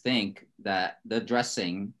you think that the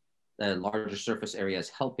dressing, the larger surface area, is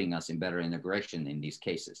helping us in better integration in these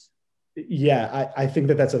cases? Yeah, I think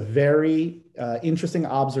that that's a very interesting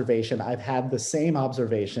observation. I've had the same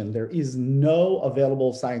observation. There is no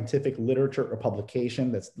available scientific literature or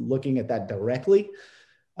publication that's looking at that directly,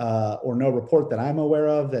 or no report that I'm aware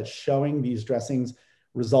of that's showing these dressings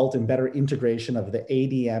result in better integration of the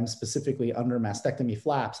ADM, specifically under mastectomy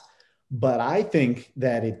flaps. But I think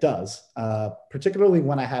that it does, particularly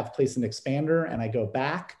when I have placed an expander and I go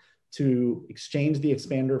back to exchange the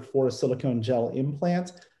expander for a silicone gel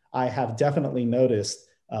implant. I have definitely noticed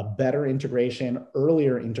better integration,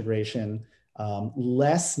 earlier integration,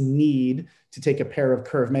 less need to take a pair of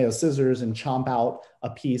curved Mayo scissors and chomp out a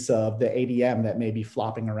piece of the ADM that may be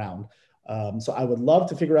flopping around. So I would love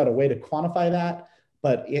to figure out a way to quantify that,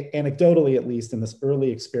 but anecdotally, at least in this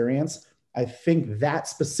early experience, I think that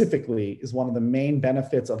specifically is one of the main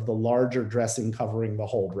benefits of the larger dressing covering the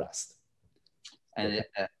whole breast. And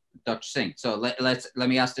Dr. Singh, so let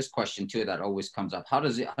me ask this question too that always comes up. How do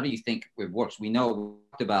you think it works? We know we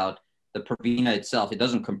talked about the Prevena itself. It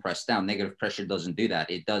doesn't compress down. Negative pressure doesn't do that.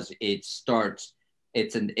 It starts,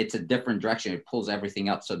 it's a different direction. It pulls everything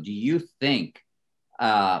up. So do you think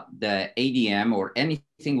the ADM or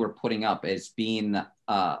anything we're putting up is being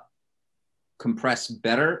compressed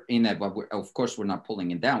better in that? But of course, we're not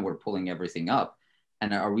pulling it down. We're pulling everything up.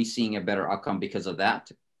 And are we seeing a better outcome because of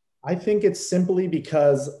that? I think it's simply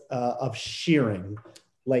because of shearing.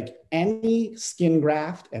 Like any skin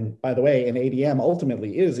graft, and by the way, an ADM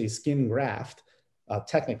ultimately is a skin graft,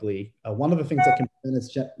 technically. One of the things that can prevent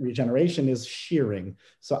its regeneration is shearing.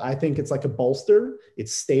 So I think it's like a bolster.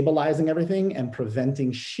 It's stabilizing everything and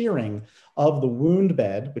preventing shearing of the wound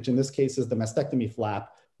bed, which in this case is the mastectomy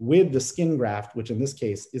flap, with the skin graft, which in this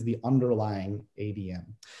case is the underlying ADM.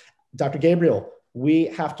 Dr. Gabriel, we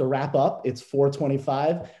have to wrap up. It's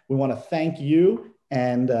 4:25. We want to thank you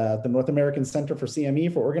and the North American Center for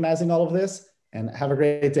CME for organizing all of this, and have a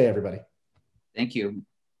great day, everybody. Thank you.